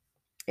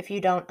 If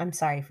you don't, I'm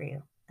sorry for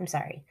you. I'm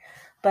sorry.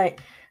 But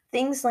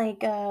things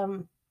like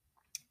a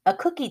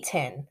cookie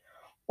tin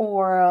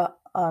or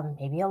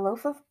maybe a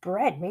loaf of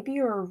bread. Maybe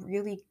you're a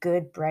really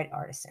good bread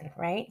artisan,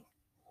 right?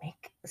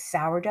 Make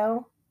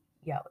sourdough.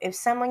 Yo, if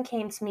someone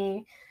came to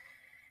me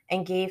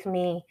and gave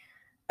me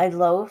a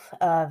loaf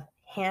of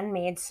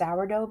handmade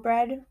sourdough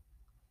bread,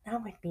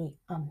 that would be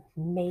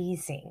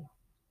amazing.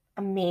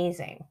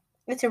 Amazing.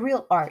 It's a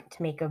real art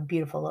to make a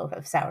beautiful loaf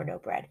of sourdough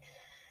bread,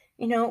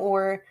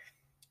 or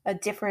a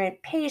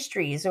different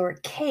pastries or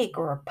a cake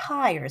or a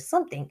pie or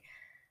something.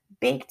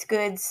 Baked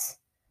goods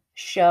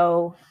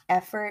show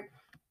effort,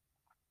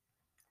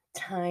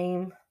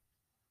 time,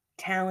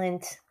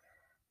 talent,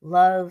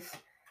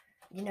 love.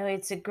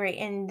 It's a great,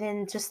 and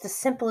then just the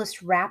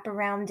simplest wrap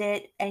around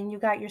it, and you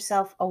got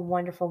yourself a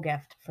wonderful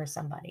gift for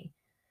somebody.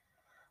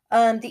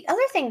 The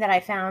other thing that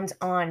I found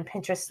on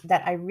Pinterest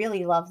that I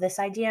really love this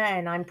idea,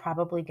 and I'm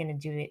probably going to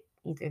do it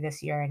either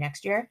this year or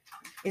next year,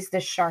 is the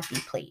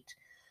Sharpie plate.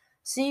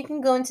 So you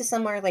can go into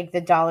somewhere like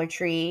the Dollar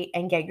Tree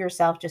and get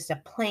yourself just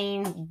a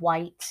plain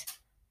white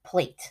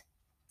plate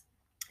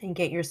and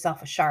get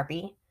yourself a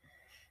Sharpie.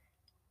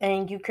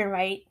 And you can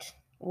write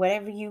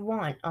whatever you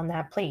want on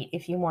that plate.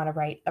 If you want to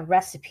write a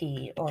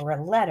recipe or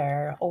a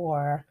letter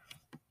or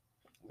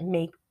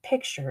make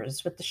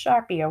pictures with the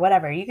Sharpie or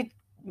whatever, you could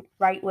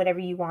write whatever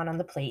you want on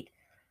the plate.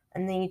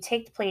 And then you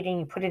take the plate and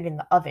you put it in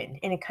the oven,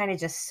 and it kind of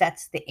just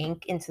sets the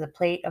ink into the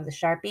plate of the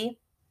Sharpie.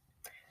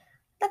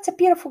 That's a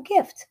beautiful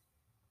gift.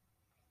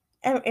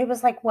 And it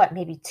was like, what,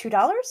 maybe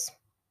 $2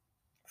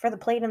 for the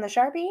plate and the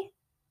Sharpie?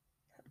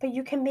 But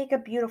you can make a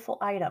beautiful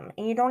item,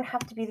 and you don't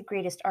have to be the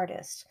greatest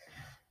artist.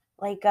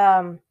 Like,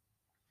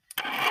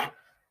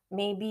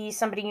 maybe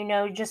somebody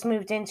just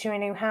moved into a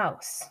new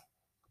house.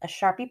 A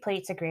Sharpie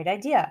plate's a great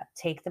idea.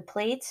 Take the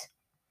plate,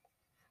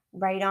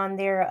 write on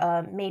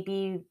there,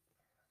 maybe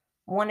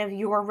one of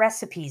your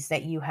recipes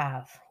that you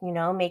have,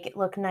 make it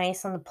look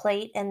nice on the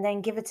plate and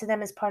then give it to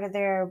them as part of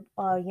their,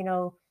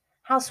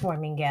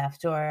 housewarming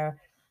gift or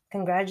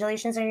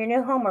congratulations on your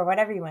new home or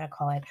whatever you want to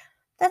call it.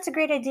 That's a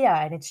great idea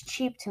and it's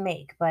cheap to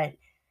make, but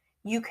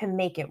you can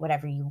make it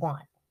whatever you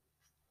want,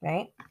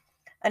 right?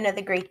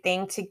 Another great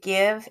thing to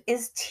give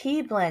is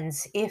tea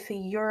blends. If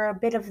you're a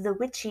bit of the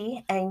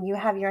witchy and you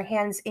have your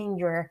hands in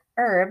your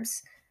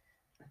herbs,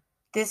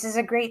 this is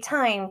a great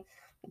time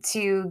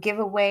to give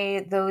away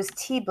those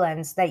tea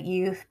blends that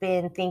you've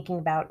been thinking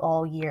about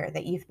all year,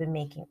 that you've been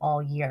making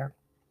all year.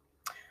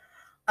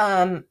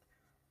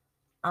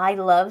 I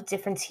love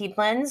different tea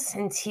blends,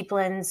 and tea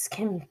blends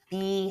can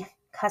be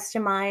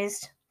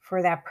customized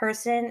for that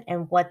person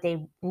and what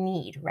they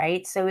need,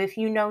 right? So if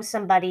you know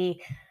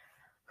somebody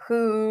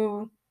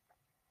who,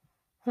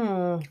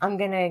 I'm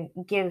going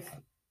to give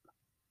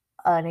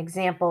an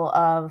example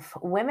of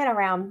women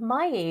around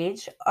my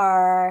age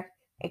are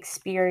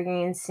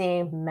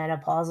experiencing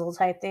menopausal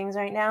type things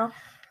right now.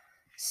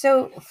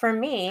 So for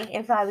me,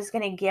 if I was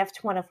going to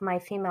gift one of my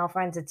female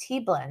friends a tea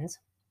blend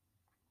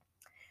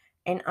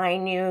and I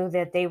knew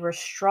that they were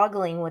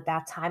struggling with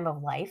that time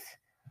of life,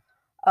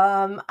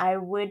 I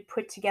would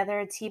put together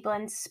a tea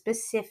blend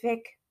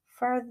specific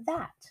for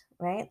that,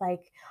 right?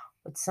 Like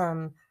with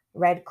some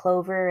red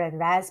clover and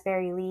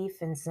raspberry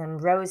leaf and some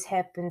rose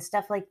hip and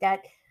stuff like that.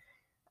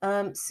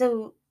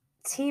 So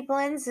tea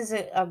blends is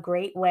a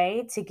great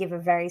way to give a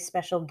very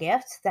special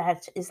gift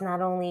that is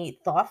not only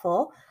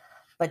thoughtful,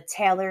 but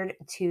tailored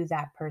to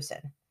that person.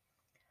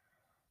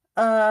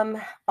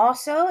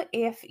 Also,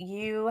 if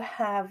you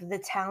have the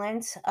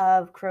talent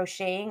of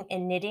crocheting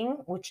and knitting,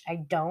 which I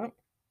don't,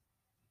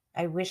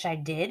 I wish I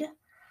did.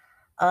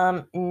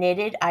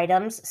 Knitted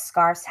items,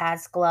 scarves,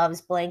 hats,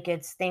 gloves,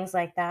 blankets, things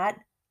like that,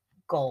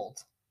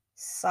 gold.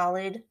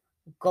 Solid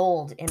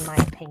gold, in my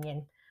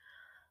opinion.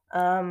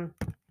 Um,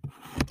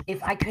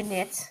 if I could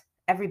knit,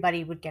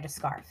 everybody would get a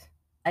scarf.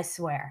 I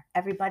swear.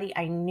 Everybody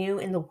I knew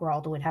in the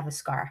world would have a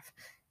scarf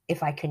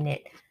if I could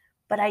knit.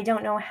 But I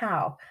don't know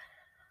how.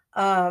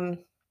 Um,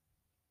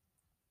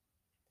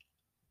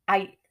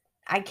 I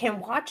I can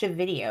watch a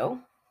video,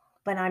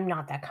 but I'm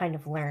not that kind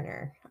of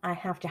learner. I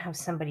have to have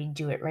somebody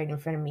do it right in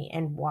front of me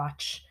and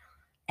watch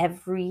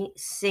every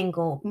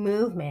single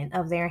movement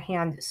of their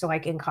hand so I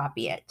can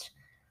copy it.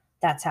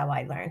 That's how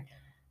I learn.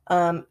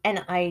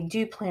 And I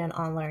do plan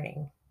on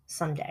learning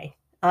someday.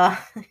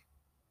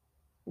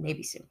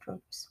 Maybe soon. Who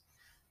knows?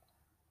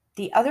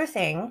 The other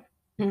thing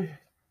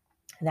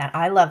that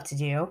I love to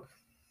do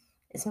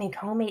is make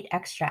homemade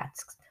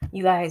extracts.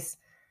 You guys,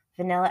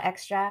 vanilla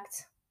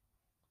extract,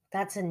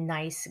 that's a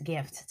nice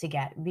gift to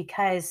get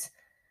because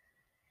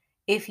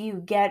if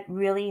you get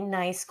really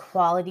nice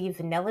quality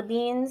vanilla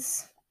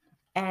beans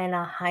and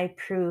a high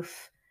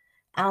proof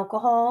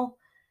alcohol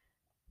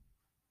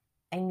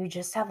and you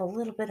just have a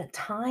little bit of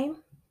time,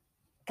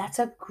 that's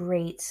a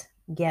great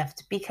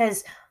gift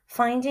because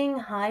finding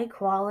high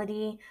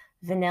quality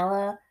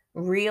vanilla,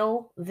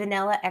 real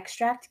vanilla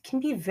extract can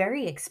be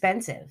very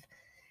expensive.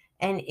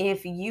 And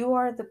if you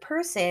are the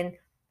person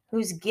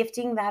who's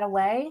gifting that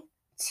away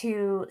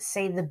to,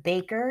 say, the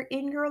baker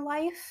in your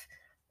life,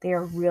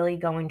 they're really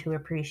going to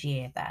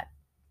appreciate that.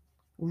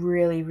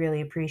 Really,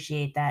 really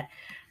appreciate that.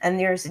 And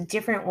there's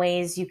different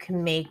ways you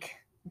can make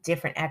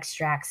different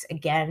extracts.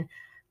 Again,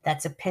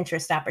 that's a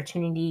Pinterest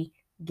opportunity.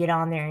 Get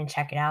on there and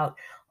check it out.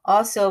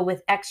 Also,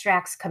 with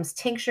extracts comes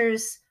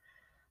tinctures.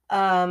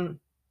 Um,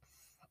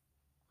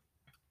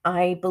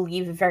 I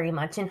believe very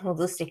much in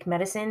holistic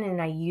medicine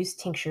and I use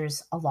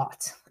tinctures a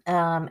lot.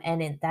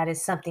 That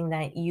is something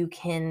that you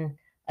can,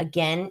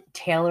 again,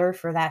 tailor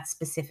for that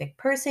specific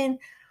person,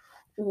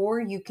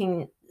 or you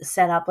can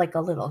set up like a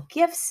little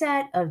gift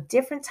set of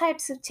different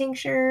types of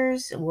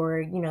tinctures,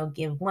 or,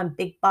 give one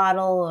big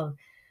bottle of,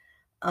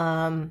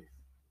 um,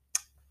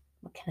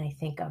 what can I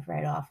think of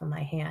right off of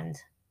my hand?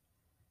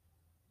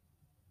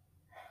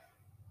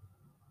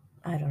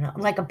 I don't know,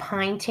 like a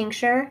pine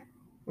tincture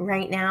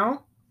right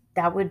now.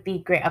 That would be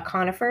great. A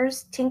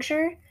conifers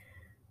tincture.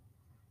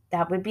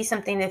 That would be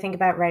something to think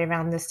about right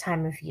around this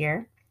time of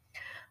year.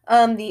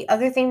 The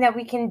other thing that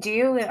we can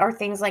do are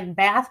things like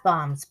bath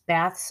bombs,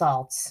 bath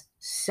salts,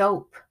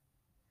 soap.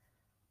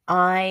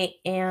 I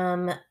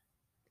am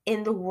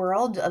in the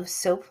world of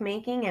soap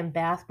making and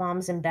bath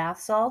bombs and bath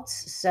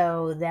salts,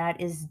 so that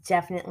is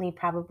definitely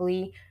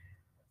probably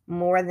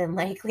more than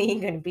likely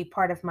going to be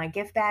part of my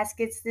gift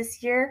baskets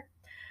this year.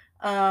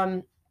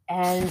 Um,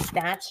 and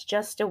that's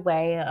just a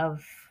way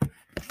of,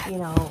 you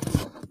know,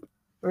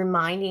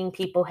 reminding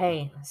people,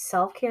 hey,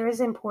 self care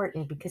is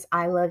important because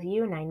I love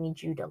you and I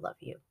need you to love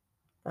you.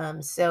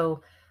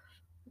 So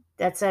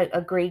that's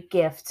a great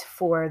gift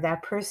for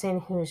that person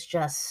who's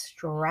just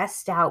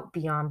stressed out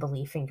beyond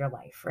belief in your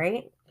life,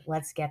 right?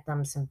 Let's get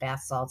them some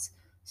bath salts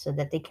so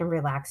that they can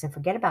relax and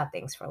forget about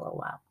things for a little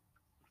while.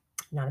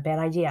 Not a bad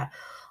idea.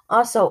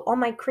 Also, all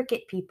my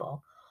Cricut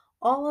people,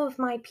 all of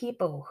my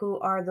people who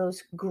are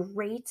those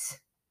great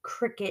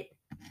Cricut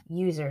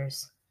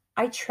users.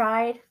 I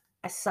tried,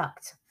 I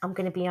sucked. I'm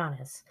going to be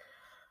honest.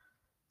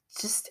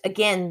 Just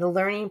again, the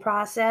learning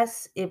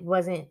process, it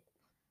wasn't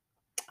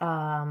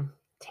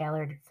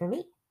tailored for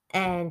me.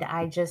 And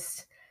I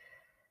just,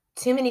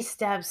 too many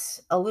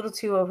steps, a little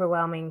too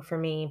overwhelming for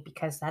me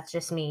because that's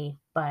just me.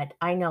 But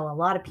I know a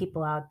lot of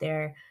people out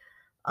there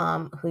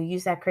who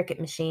use that Cricut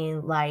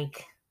machine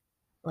like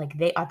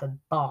they are the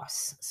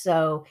boss.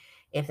 So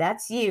if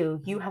that's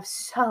you, you have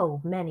so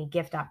many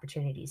gift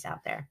opportunities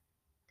out there.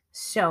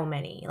 So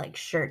many, like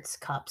shirts,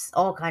 cups,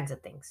 all kinds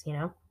of things.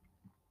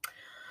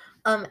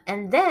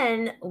 And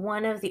then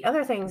one of the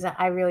other things that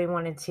I really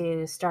wanted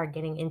to start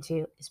getting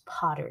into is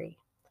pottery.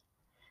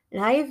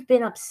 And I've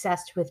been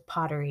obsessed with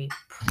pottery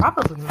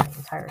probably my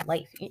entire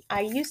life.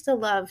 I used to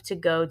love to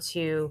go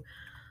to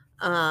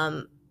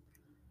um,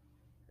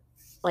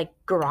 like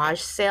garage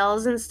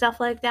sales and stuff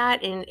like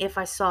that. And if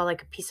I saw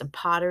like a piece of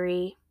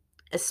pottery,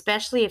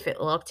 especially if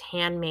it looked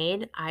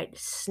handmade, I'd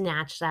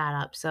snatch that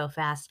up so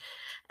fast.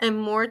 And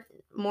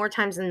more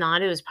times than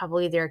not, it was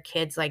probably their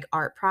kids' like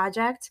art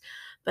project.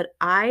 But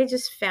I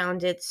just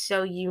found it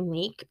so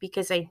unique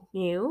because I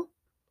knew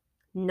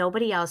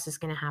nobody else is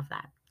gonna have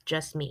that,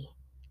 just me.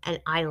 And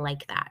I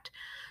like that.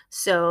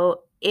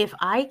 So if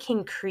I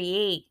can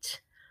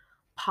create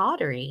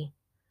pottery,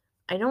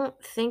 I don't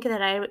think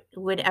that I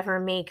would ever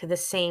make the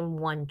same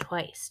one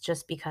twice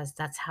just because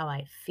that's how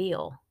I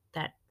feel.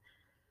 That,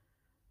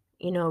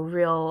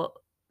 real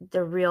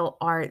the real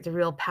art, the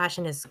real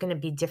passion is going to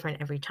be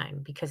different every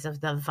time because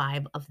of the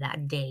vibe of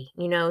that day.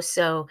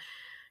 So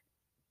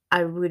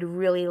I would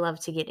really love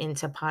to get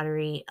into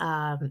pottery.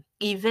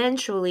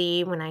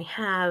 Eventually, when I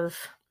have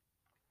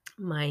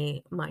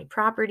my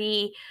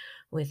property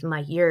with my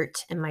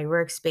yurt and my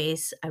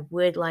workspace, I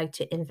would like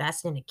to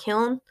invest in a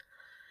kiln.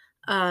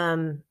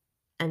 Um,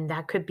 and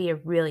that could be a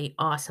really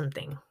awesome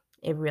thing.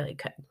 It really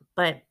could.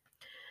 But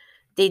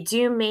they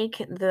do make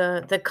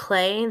the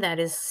clay that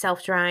is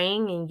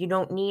self-drying and you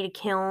don't need a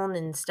kiln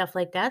and stuff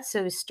like that.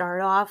 So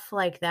start off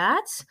like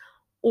that.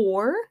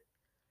 Or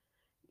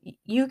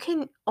you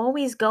can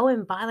always go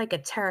and buy like a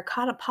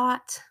terracotta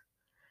pot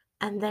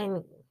and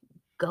then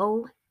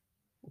go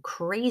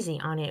crazy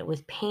on it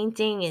with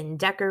painting and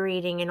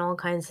decorating and all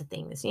kinds of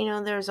things.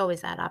 There's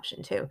always that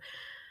option too.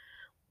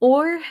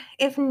 Or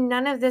if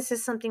none of this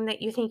is something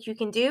that you think you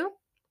can do,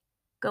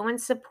 go and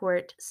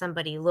support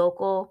somebody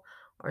local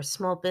or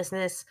small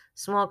business,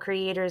 small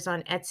creators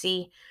on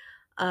Etsy.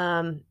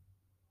 Um,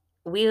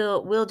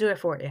 we'll do it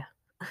for you.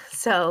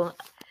 So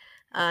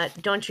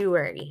don't you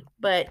worry.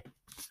 But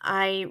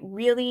I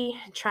really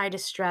try to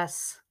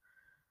stress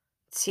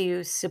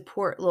to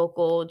support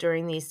local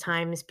during these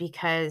times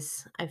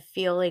because I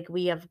feel like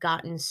we have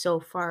gotten so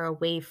far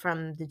away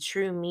from the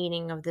true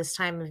meaning of this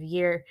time of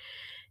year.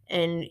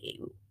 And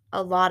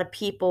a lot of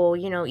people,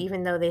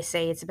 even though they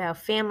say it's about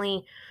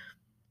family,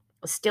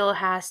 still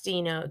has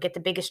to, get the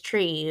biggest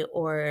tree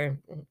or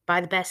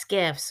buy the best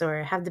gifts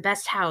or have the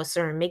best house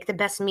or make the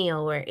best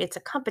meal, or it's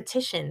a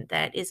competition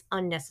that is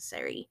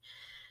unnecessary.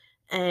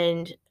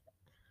 And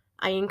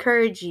I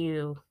encourage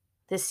you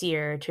this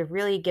year to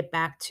really get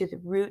back to the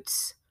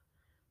roots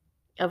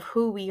of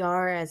who we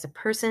are as a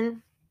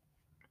person,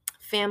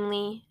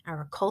 family,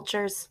 our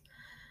cultures,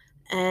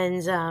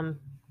 and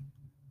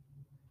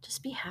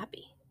just be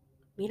happy.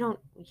 You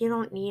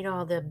don't need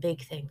all the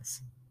big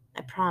things.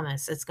 I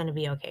promise it's going to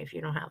be okay if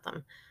you don't have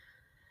them.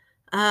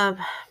 Um,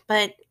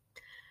 but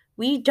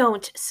we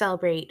don't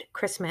celebrate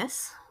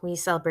Christmas. We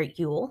celebrate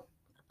Yule.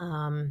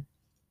 Um,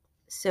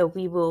 so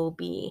we will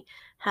be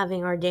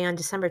having our day on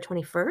December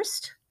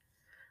 21st.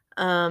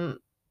 Um,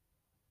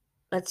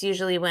 that's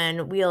usually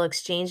when we'll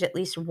exchange at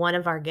least one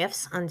of our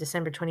gifts on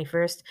December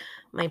 21st.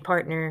 My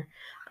partner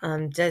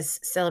does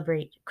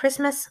celebrate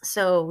Christmas,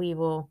 so we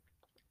will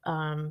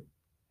um,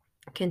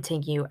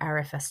 continue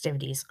our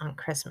festivities on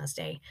Christmas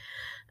Day.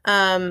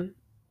 Um,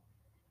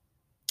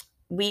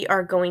 we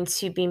are going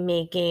to be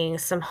making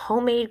some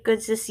homemade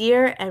goods this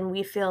year, and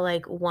we feel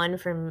like one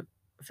from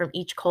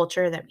each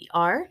culture that we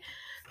are.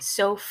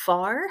 So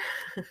far,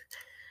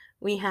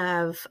 we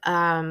have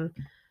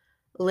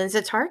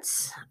Linzer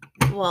tarts.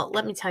 Well,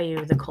 let me tell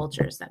you the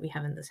cultures that we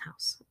have in this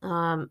house.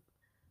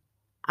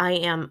 I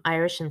am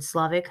Irish and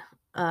Slavic,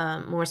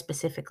 more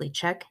specifically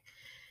Czech.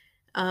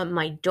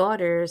 My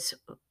daughter's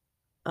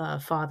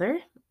father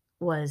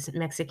was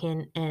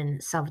Mexican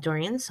and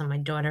Salvadorian, so my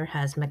daughter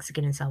has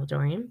Mexican and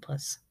Salvadorian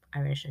plus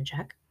Irish and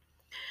Czech.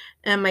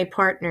 And my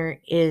partner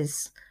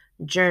is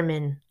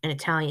German and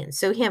Italian.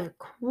 So we have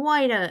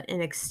quite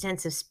an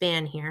extensive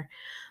span here.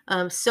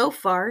 So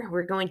far,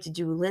 we're going to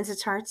do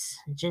Linzer tarts,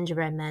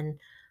 gingerbread men,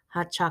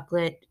 hot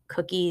chocolate,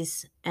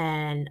 cookies,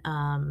 and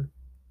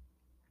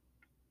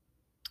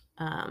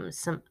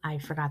some, I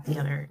forgot the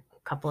other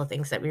couple of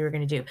things that we were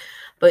going to do.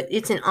 But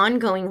it's an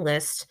ongoing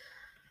list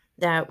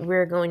that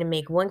we're going to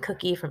make one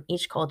cookie from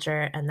each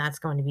culture, and that's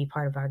going to be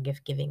part of our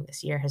gift giving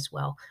this year as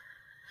well.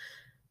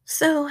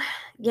 So,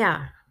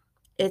 yeah,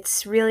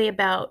 it's really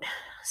about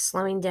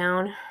slowing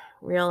down,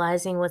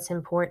 realizing what's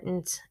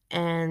important,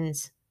 and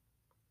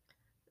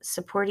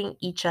supporting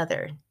each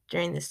other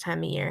during this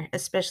time of year,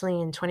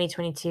 especially in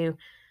 2022.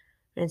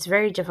 And it's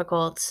very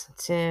difficult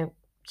to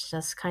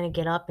just kind of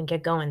get up and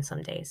get going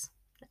some days.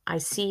 I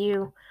see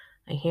you,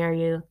 I hear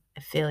you, I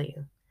feel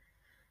you.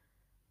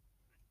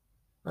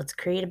 Let's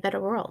create a better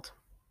world,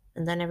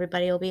 and then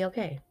everybody will be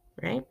okay,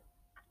 right?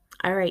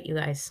 All right, you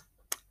guys.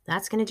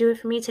 That's going to do it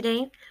for me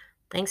today.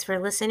 Thanks for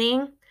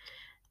listening,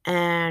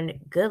 and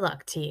good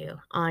luck to you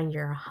on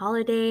your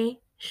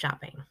holiday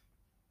shopping.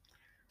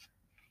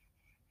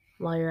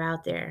 While you're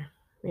out there,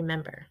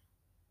 remember,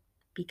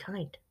 be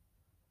kind.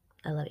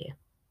 I love you.